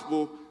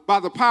gospel by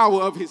the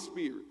power of his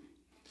Spirit.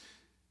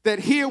 That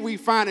here we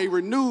find a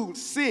renewed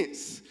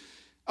sense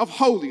of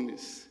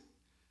holiness.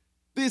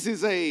 This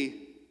is a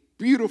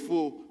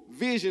beautiful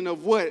vision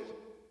of what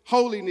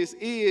holiness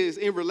is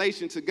in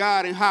relation to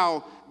God and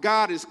how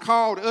God has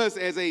called us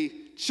as a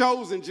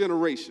chosen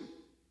generation,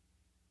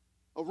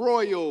 a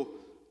royal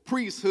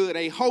priesthood,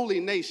 a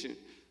holy nation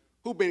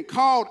who've been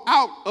called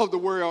out of the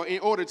world in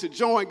order to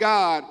join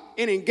God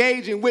in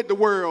engaging with the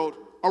world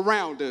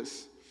around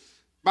us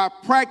by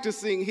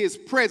practicing his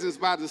presence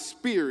by the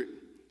Spirit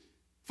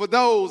for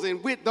those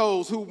and with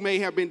those who may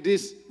have been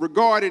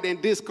disregarded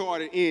and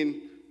discarded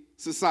in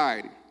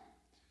society.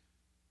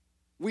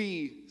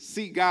 We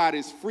see God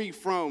is free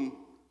from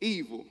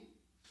evil.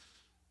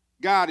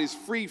 God is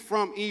free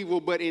from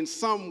evil, but in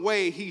some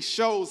way he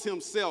shows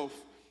himself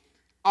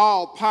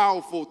all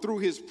powerful through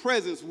his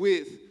presence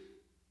with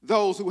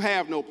those who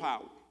have no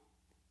power.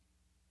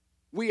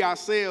 We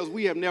ourselves,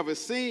 we have never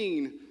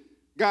seen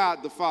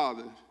God the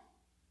Father,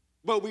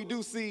 but we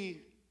do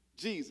see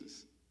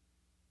Jesus.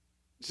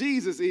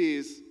 Jesus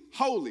is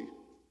holy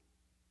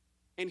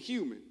and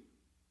human.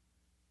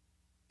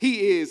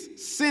 He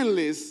is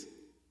sinless,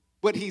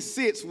 but he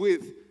sits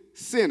with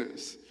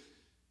sinners.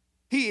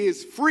 He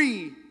is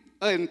free,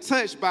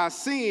 untouched by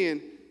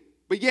sin,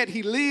 but yet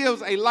he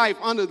lives a life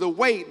under the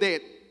weight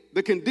that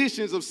the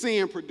conditions of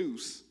sin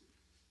produce.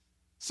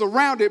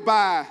 Surrounded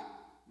by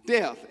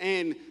death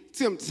and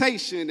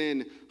temptation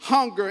and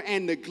hunger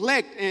and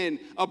neglect and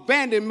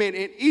abandonment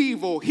and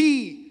evil,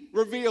 he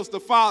reveals the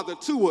Father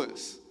to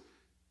us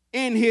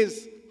in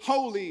his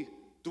holy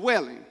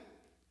dwelling,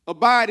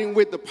 abiding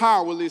with the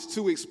powerless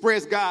to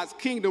express God's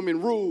kingdom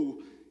and rule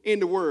in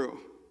the world.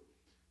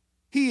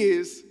 He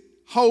is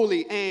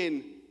holy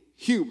and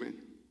human.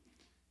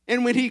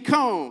 And when he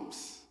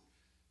comes,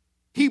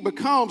 he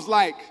becomes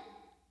like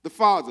the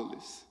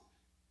fatherless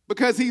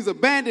because he's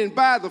abandoned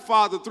by the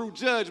Father through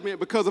judgment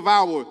because of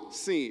our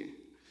sin.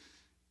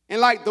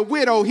 And like the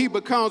widow, he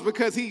becomes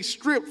because he's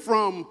stripped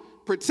from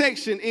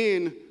protection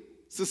in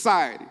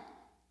society.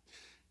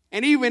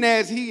 And even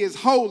as he is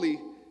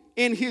holy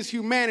in his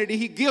humanity,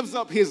 he gives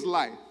up his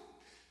life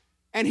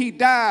and he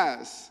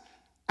dies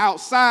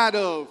outside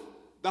of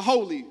the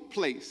holy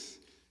place.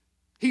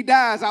 He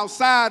dies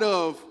outside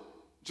of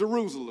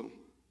Jerusalem.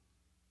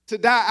 To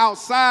die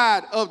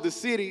outside of the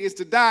city is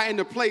to die in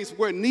the place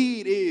where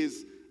need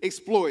is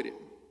exploited,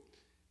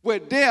 where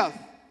death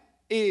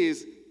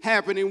is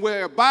happening,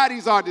 where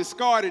bodies are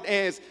discarded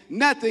as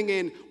nothing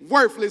and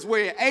worthless,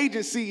 where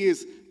agency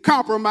is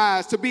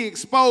compromised, to be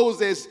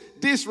exposed as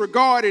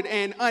disregarded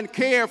and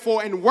uncared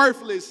for and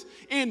worthless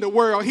in the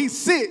world. He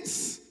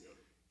sits,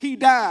 he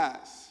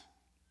dies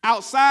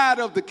outside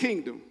of the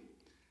kingdom,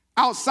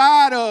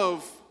 outside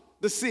of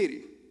the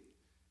city.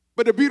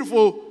 But the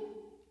beautiful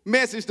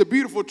message, the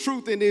beautiful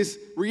truth in this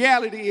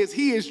reality is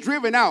he is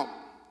driven out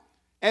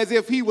as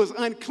if he was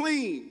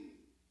unclean,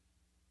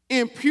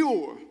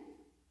 impure,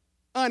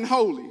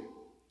 unholy.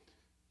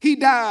 He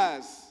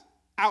dies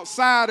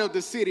outside of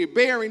the city,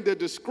 bearing the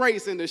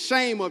disgrace and the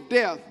shame of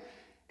death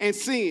and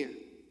sin.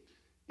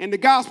 And the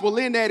gospel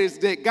in that is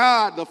that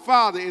God the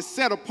Father is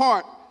set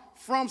apart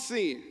from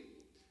sin.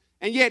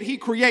 And yet he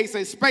creates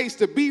a space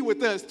to be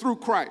with us through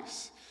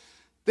Christ.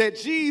 That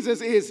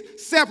Jesus is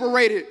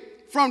separated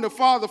from the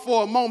Father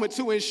for a moment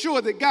to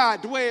ensure that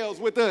God dwells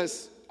with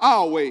us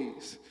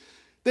always.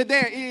 That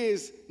there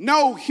is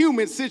no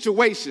human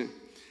situation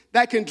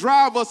that can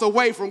drive us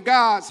away from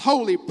God's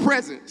holy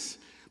presence,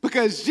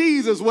 because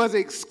Jesus was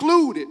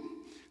excluded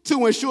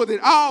to ensure that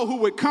all who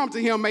would come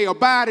to him may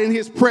abide in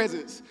his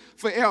presence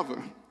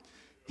forever.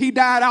 He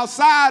died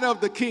outside of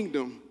the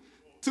kingdom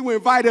to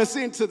invite us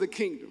into the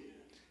kingdom.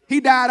 He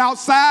died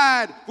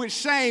outside with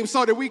shame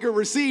so that we could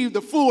receive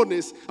the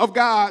fullness of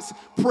God's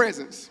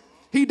presence.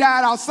 He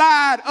died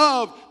outside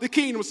of the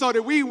kingdom so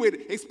that we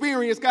would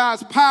experience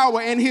God's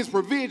power and his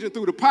provision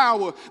through the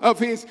power of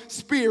his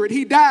Spirit.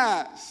 He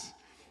dies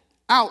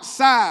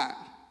outside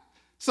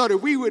so that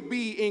we would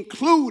be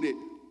included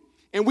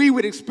and we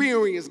would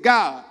experience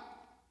God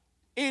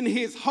in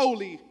his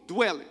holy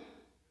dwelling.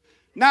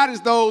 Not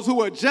as those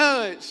who are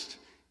judged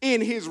in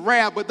his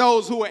wrath, but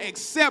those who are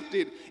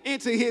accepted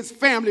into his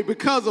family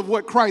because of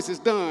what Christ has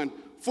done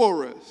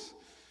for us.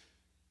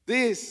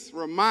 This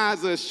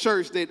reminds us,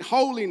 church, that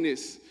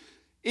holiness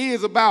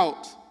is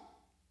about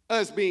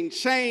us being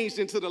changed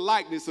into the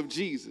likeness of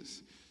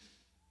Jesus.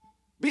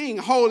 Being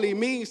holy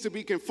means to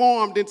be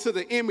conformed into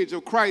the image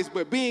of Christ,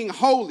 but being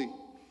holy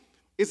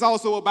is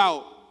also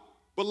about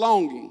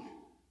belonging.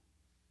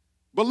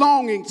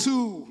 Belonging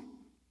to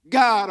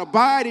God,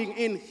 abiding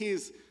in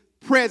his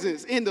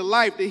presence, in the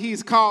life that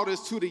he's called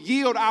us to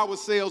yield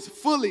ourselves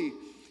fully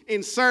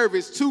in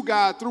service to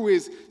God through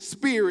his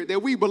Spirit,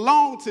 that we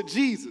belong to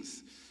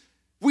Jesus.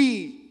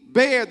 We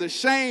bear the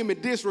shame and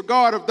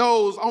disregard of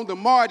those on the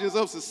margins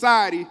of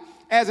society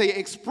as an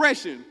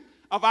expression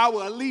of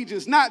our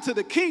allegiance, not to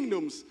the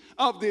kingdoms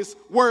of this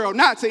world,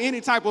 not to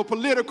any type of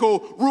political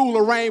rule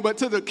or reign, but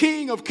to the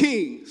King of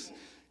Kings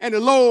and the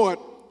Lord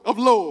of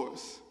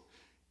Lords.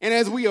 And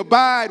as we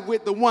abide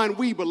with the one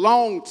we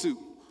belong to,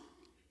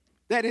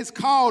 that has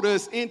called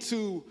us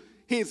into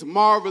his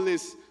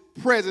marvelous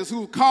presence,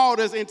 who called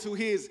us into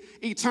his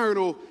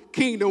eternal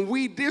kingdom,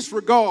 we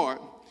disregard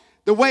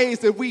the ways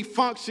that we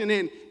function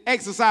and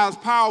exercise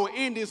power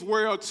in this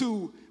world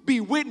to be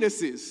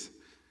witnesses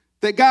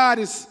that God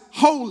is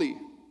holy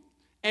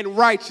and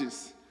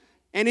righteous.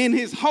 And in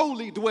his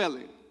holy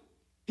dwelling,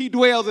 he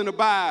dwells and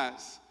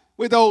abides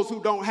with those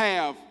who don't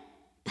have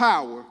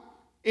power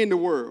in the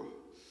world.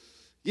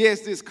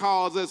 Yes, this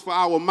calls us for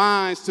our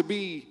minds to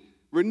be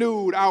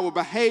renewed, our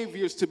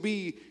behaviors to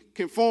be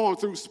conformed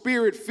through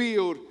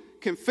spirit-filled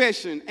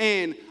confession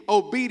and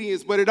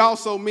obedience, but it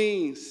also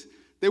means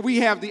that we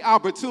have the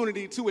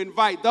opportunity to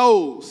invite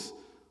those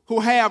who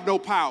have no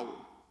power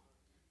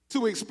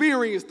to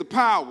experience the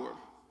power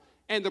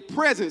and the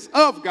presence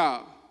of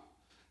God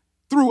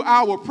through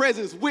our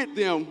presence with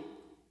them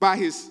by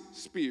his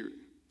Spirit.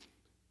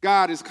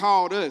 God has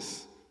called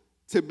us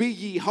to be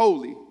ye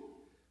holy,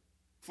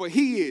 for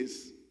he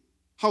is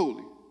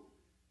holy.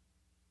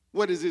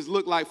 What does this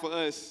look like for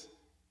us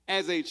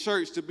as a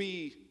church to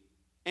be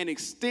an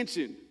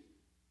extension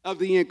of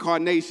the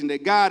incarnation,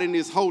 that God in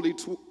his holy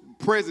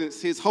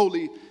presence, his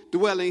holy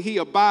dwelling, he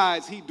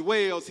abides, he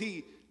dwells,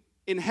 he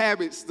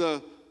inhabits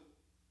the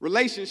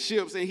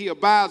relationships, and he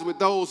abides with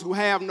those who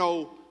have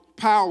no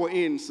power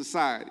in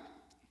society?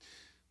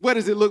 What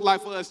does it look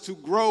like for us to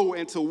grow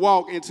and to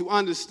walk and to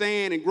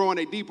understand and grow in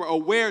a deeper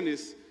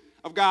awareness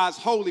of God's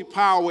holy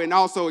power and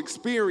also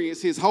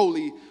experience his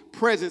holy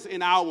presence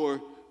in our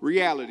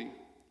reality?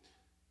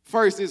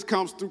 First, this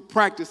comes through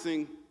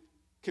practicing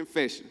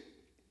confession.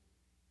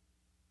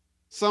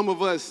 Some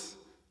of us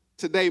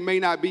today may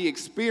not be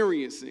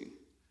experiencing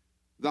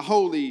the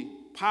holy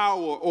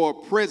power or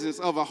presence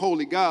of a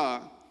holy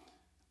God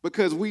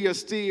because we are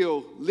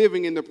still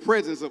living in the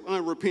presence of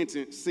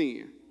unrepentant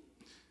sin.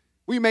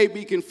 We may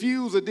be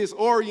confused or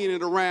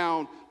disoriented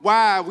around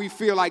why we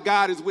feel like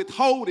God is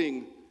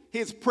withholding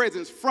his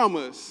presence from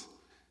us,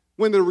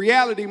 when the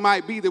reality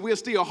might be that we're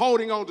still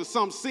holding on to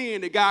some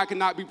sin that God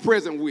cannot be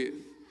present with.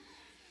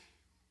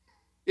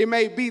 It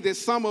may be that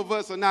some of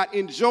us are not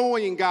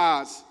enjoying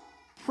God's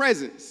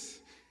presence,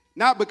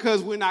 not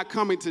because we're not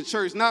coming to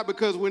church, not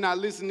because we're not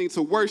listening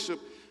to worship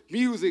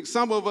music.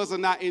 Some of us are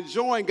not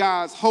enjoying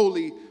God's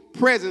holy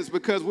presence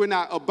because we're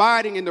not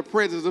abiding in the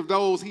presence of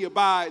those he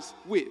abides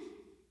with.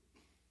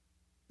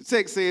 The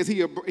text says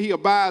he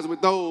abides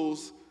with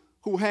those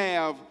who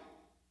have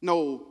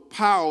no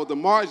power, the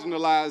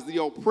marginalized,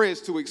 the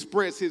oppressed, to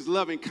express his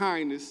loving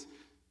kindness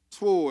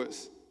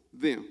towards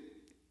them.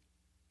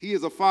 He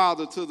is a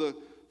father to the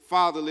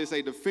fatherless,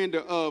 a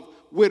defender of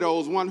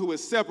widows, one who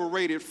is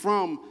separated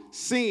from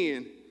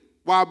sin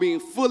while being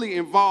fully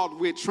involved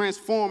with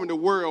transforming the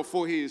world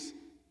for his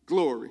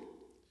glory.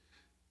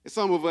 And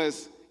some of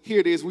us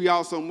hear this, we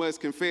also must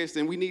confess,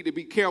 and we need to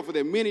be careful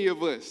that many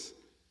of us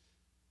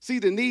see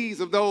the needs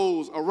of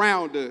those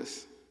around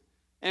us,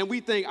 and we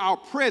think our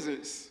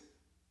presence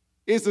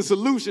is the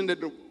solution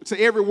to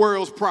every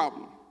world's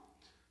problem.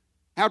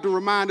 I have to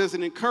remind us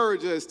and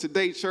encourage us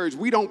today, church,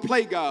 we don't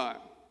play God,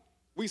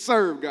 we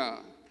serve God.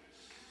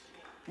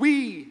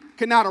 We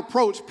cannot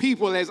approach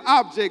people as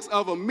objects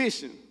of a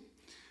mission,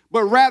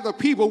 but rather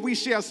people we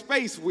share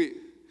space with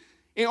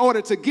in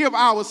order to give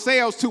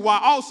ourselves to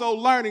while also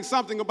learning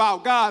something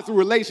about God through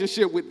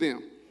relationship with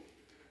them.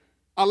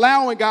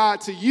 Allowing God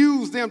to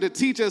use them to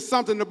teach us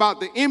something about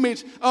the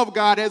image of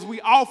God as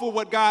we offer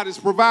what God has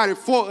provided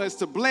for us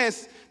to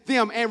bless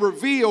them and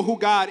reveal who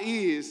God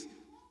is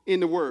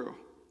in the world.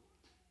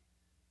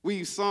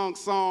 We've sung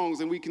songs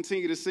and we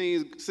continue to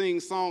sing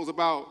songs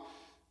about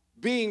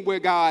being where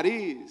God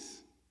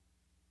is,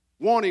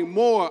 wanting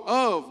more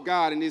of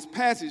God. And this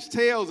passage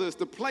tells us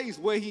the place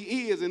where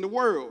he is in the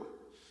world,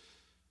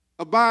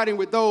 abiding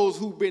with those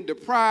who've been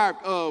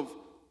deprived of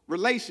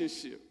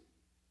relationship,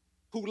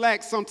 who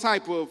lack some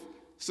type of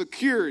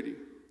security.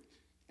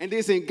 And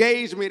this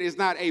engagement is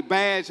not a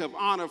badge of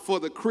honor for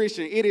the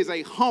Christian. It is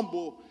a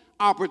humble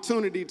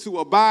opportunity to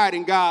abide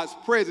in God's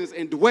presence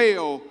and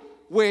dwell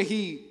where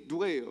he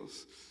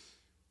dwells.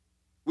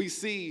 We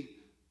see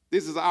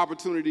this is an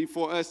opportunity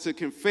for us to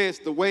confess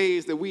the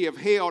ways that we have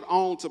held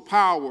on to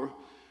power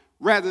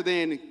rather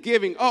than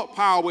giving up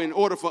power in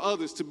order for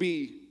others to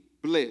be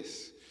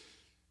blessed.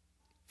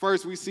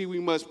 First, we see we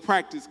must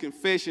practice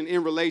confession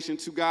in relation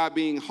to God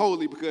being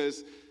holy,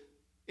 because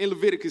in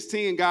Leviticus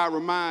 10, God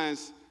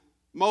reminds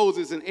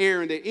Moses and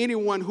Aaron that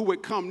anyone who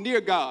would come near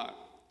God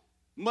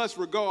must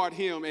regard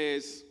him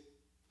as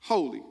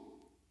holy.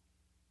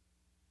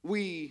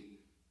 We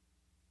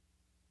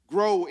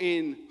grow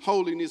in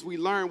holiness. We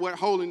learn what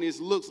holiness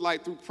looks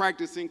like through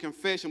practicing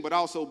confession, but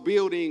also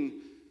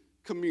building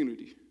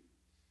community.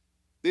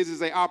 This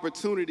is an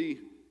opportunity,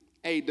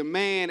 a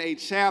demand, a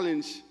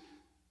challenge,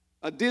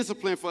 a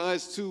discipline for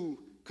us to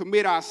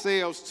commit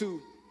ourselves to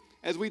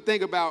as we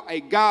think about a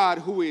God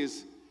who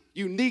is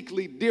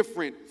uniquely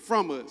different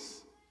from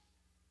us,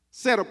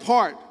 set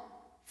apart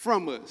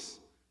from us,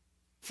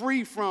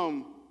 free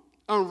from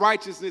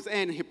unrighteousness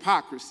and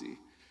hypocrisy,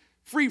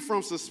 free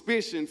from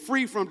suspicion,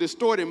 free from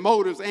distorted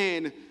motives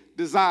and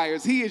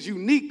desires. He is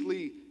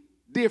uniquely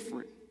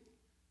different,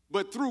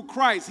 but through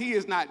Christ, he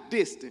is not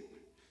distant.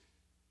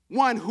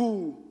 One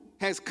who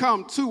has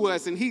come to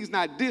us, and he's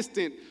not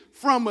distant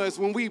from us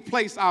when we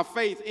place our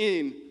faith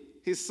in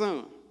his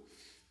son.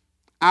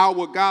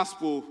 Our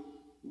gospel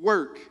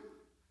work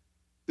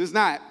does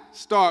not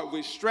start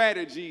with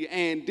strategy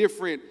and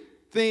different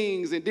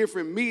things and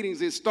different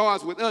meetings. It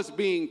starts with us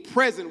being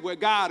present where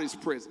God is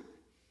present.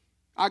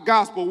 Our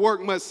gospel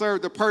work must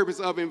serve the purpose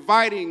of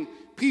inviting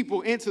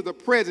people into the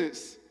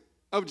presence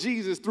of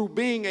Jesus through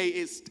being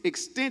an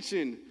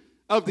extension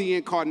of the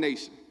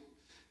incarnation.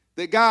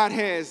 That God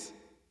has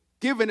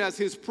given us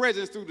his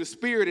presence through the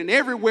Spirit, and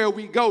everywhere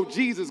we go,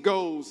 Jesus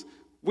goes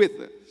with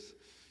us.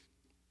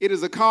 It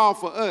is a call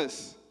for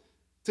us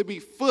to be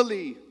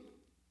fully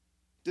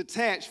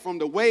detached from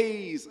the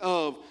ways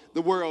of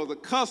the world, the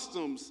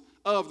customs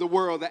of the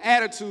world, the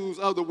attitudes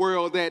of the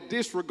world that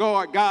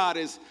disregard God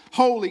as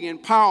holy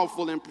and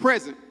powerful and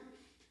present,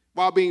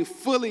 while being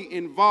fully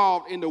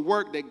involved in the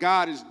work that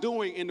God is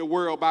doing in the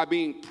world by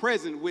being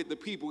present with the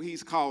people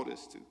he's called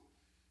us to.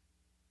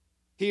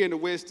 Here in the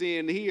West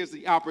End, here's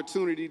the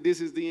opportunity,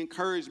 this is the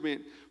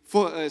encouragement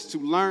for us to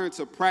learn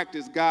to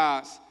practice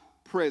God's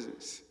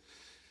presence.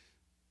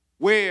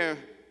 Where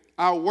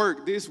our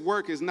work, this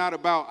work is not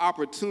about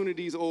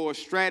opportunities or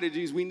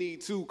strategies we need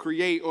to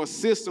create or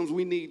systems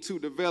we need to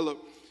develop.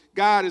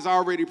 God has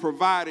already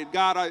provided.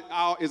 God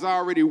is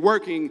already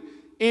working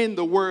in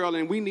the world,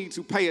 and we need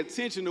to pay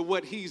attention to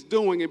what he's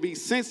doing and be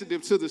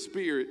sensitive to the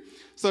Spirit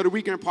so that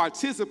we can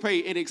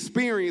participate and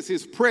experience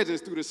his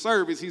presence through the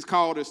service he's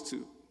called us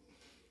to.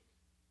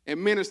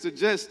 Administer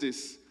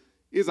justice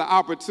is an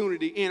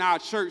opportunity in our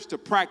church to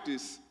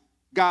practice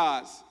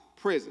God's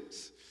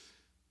presence.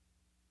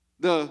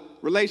 The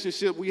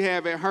relationship we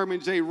have at Herman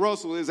J.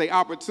 Russell is an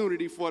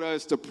opportunity for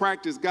us to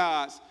practice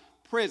God's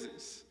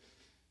presence.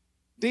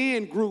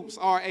 Den groups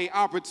are an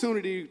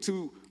opportunity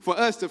for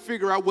us to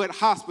figure out what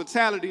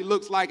hospitality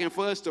looks like and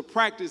for us to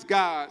practice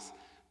God's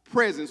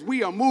presence.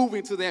 We are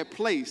moving to that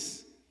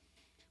place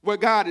where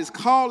God is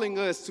calling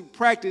us to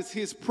practice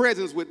his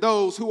presence with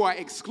those who are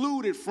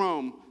excluded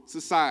from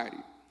society,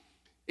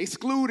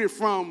 excluded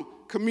from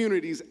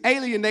communities,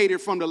 alienated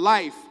from the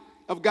life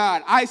of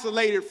God,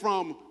 isolated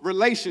from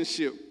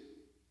relationship,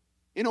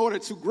 in order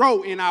to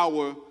grow in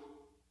our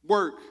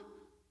work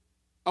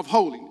of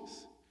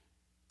holiness.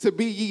 To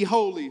be ye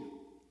holy,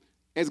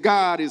 as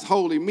God is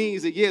holy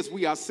means that, yes,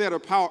 we are set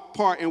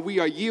apart and we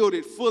are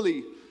yielded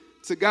fully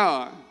to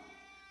God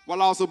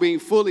while also being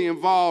fully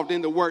involved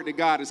in the work that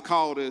God has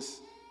called us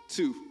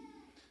to.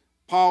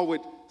 Paul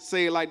would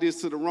say it like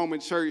this to the Roman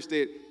church,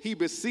 that he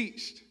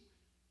beseeched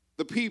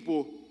the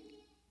people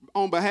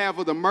on behalf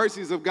of the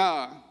mercies of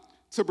God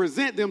to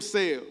present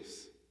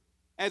themselves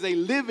as a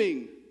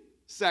living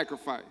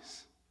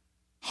sacrifice,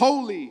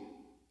 holy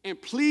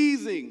and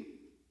pleasing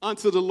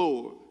unto the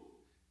Lord,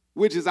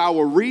 which is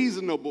our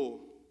reasonable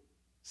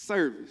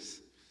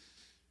service.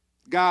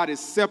 God is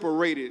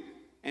separated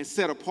and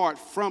set apart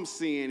from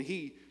sin.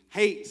 He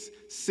hates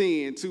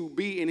sin. To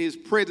be in his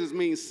presence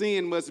means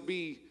sin must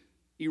be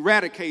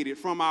eradicated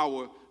from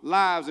our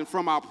lives and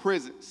from our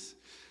presence.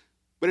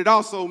 But it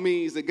also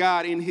means that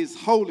God in his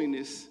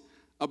holiness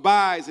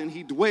abides and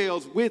he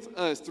dwells with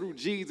us through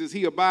Jesus.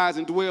 He abides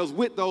and dwells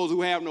with those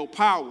who have no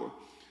power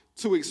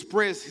to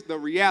express the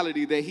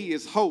reality that he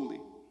is holy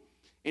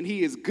and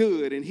he is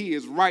good and he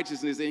is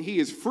righteousness and he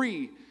is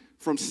free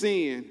from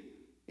sin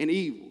and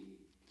evil.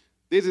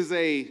 This is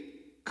a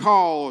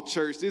call,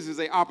 church. This is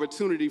an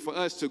opportunity for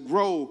us to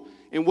grow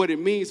in what it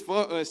means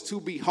for us to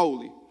be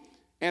holy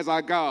as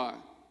our God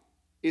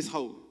is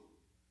holy.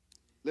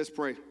 Let's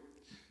pray.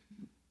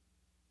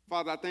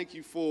 Father, I thank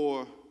you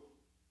for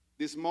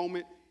this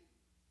moment.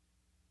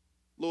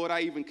 Lord,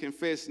 I even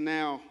confess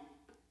now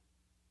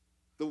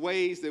the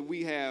ways that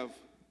we have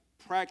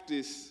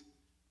practiced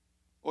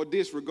or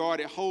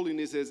disregarded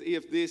holiness as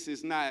if this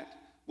is not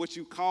what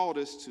you called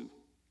us to.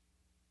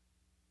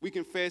 We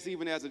confess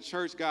even as a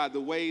church, God, the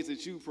ways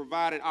that you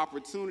provided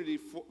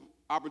opportunities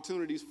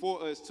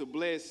for us to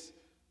bless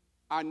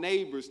our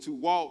neighbors, to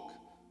walk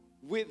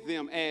with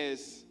them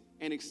as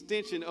an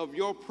extension of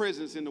your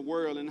presence in the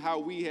world, and how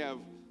we have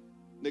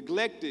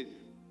neglected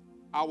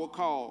our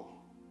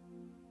call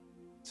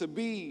to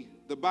be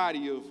the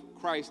body of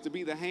Christ, to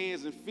be the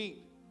hands and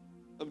feet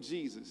of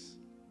Jesus.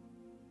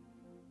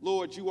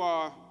 Lord, you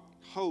are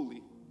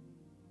holy.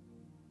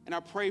 And I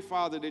pray,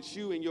 Father, that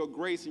you in your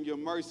grace and your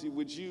mercy,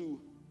 would you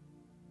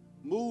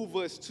move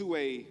us to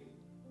a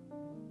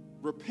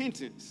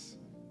repentance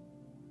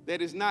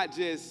that is not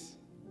just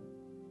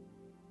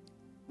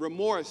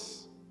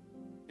remorse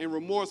and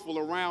remorseful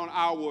around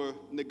our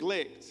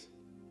neglect,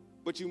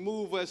 but you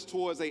move us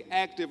towards an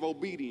active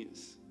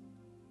obedience,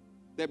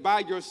 that by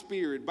your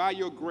Spirit, by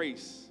your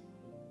grace,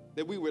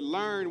 that we would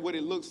learn what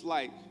it looks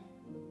like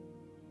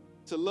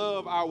to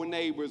love our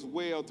neighbors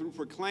well through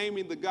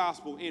proclaiming the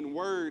gospel in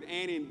word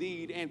and in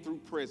deed and through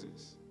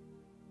presence.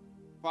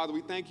 Father,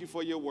 we thank you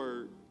for your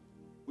word.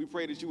 We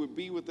pray that you would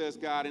be with us,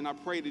 God, and I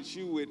pray that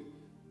you would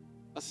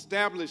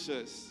establish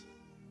us,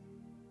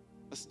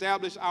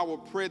 establish our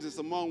presence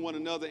among one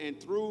another, and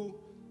through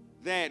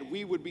that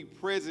we would be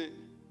present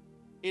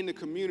in the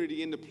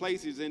community, in the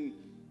places, and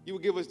you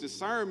would give us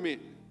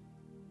discernment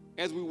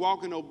as we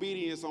walk in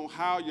obedience on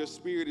how your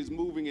Spirit is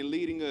moving and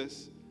leading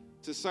us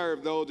to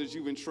serve those that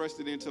you've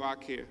entrusted into our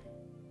care.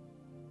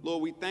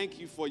 Lord, we thank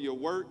you for your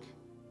work.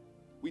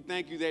 We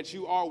thank you that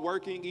you are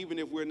working even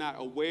if we're not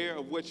aware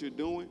of what you're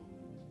doing.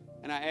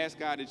 And I ask,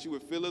 God, that you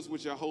would fill us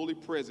with your holy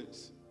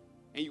presence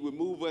and you would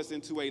move us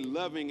into a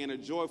loving and a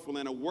joyful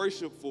and a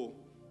worshipful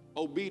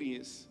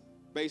obedience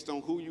based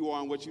on who you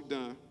are and what you've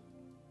done.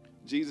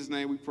 In Jesus'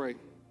 name we pray.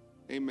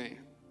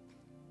 Amen.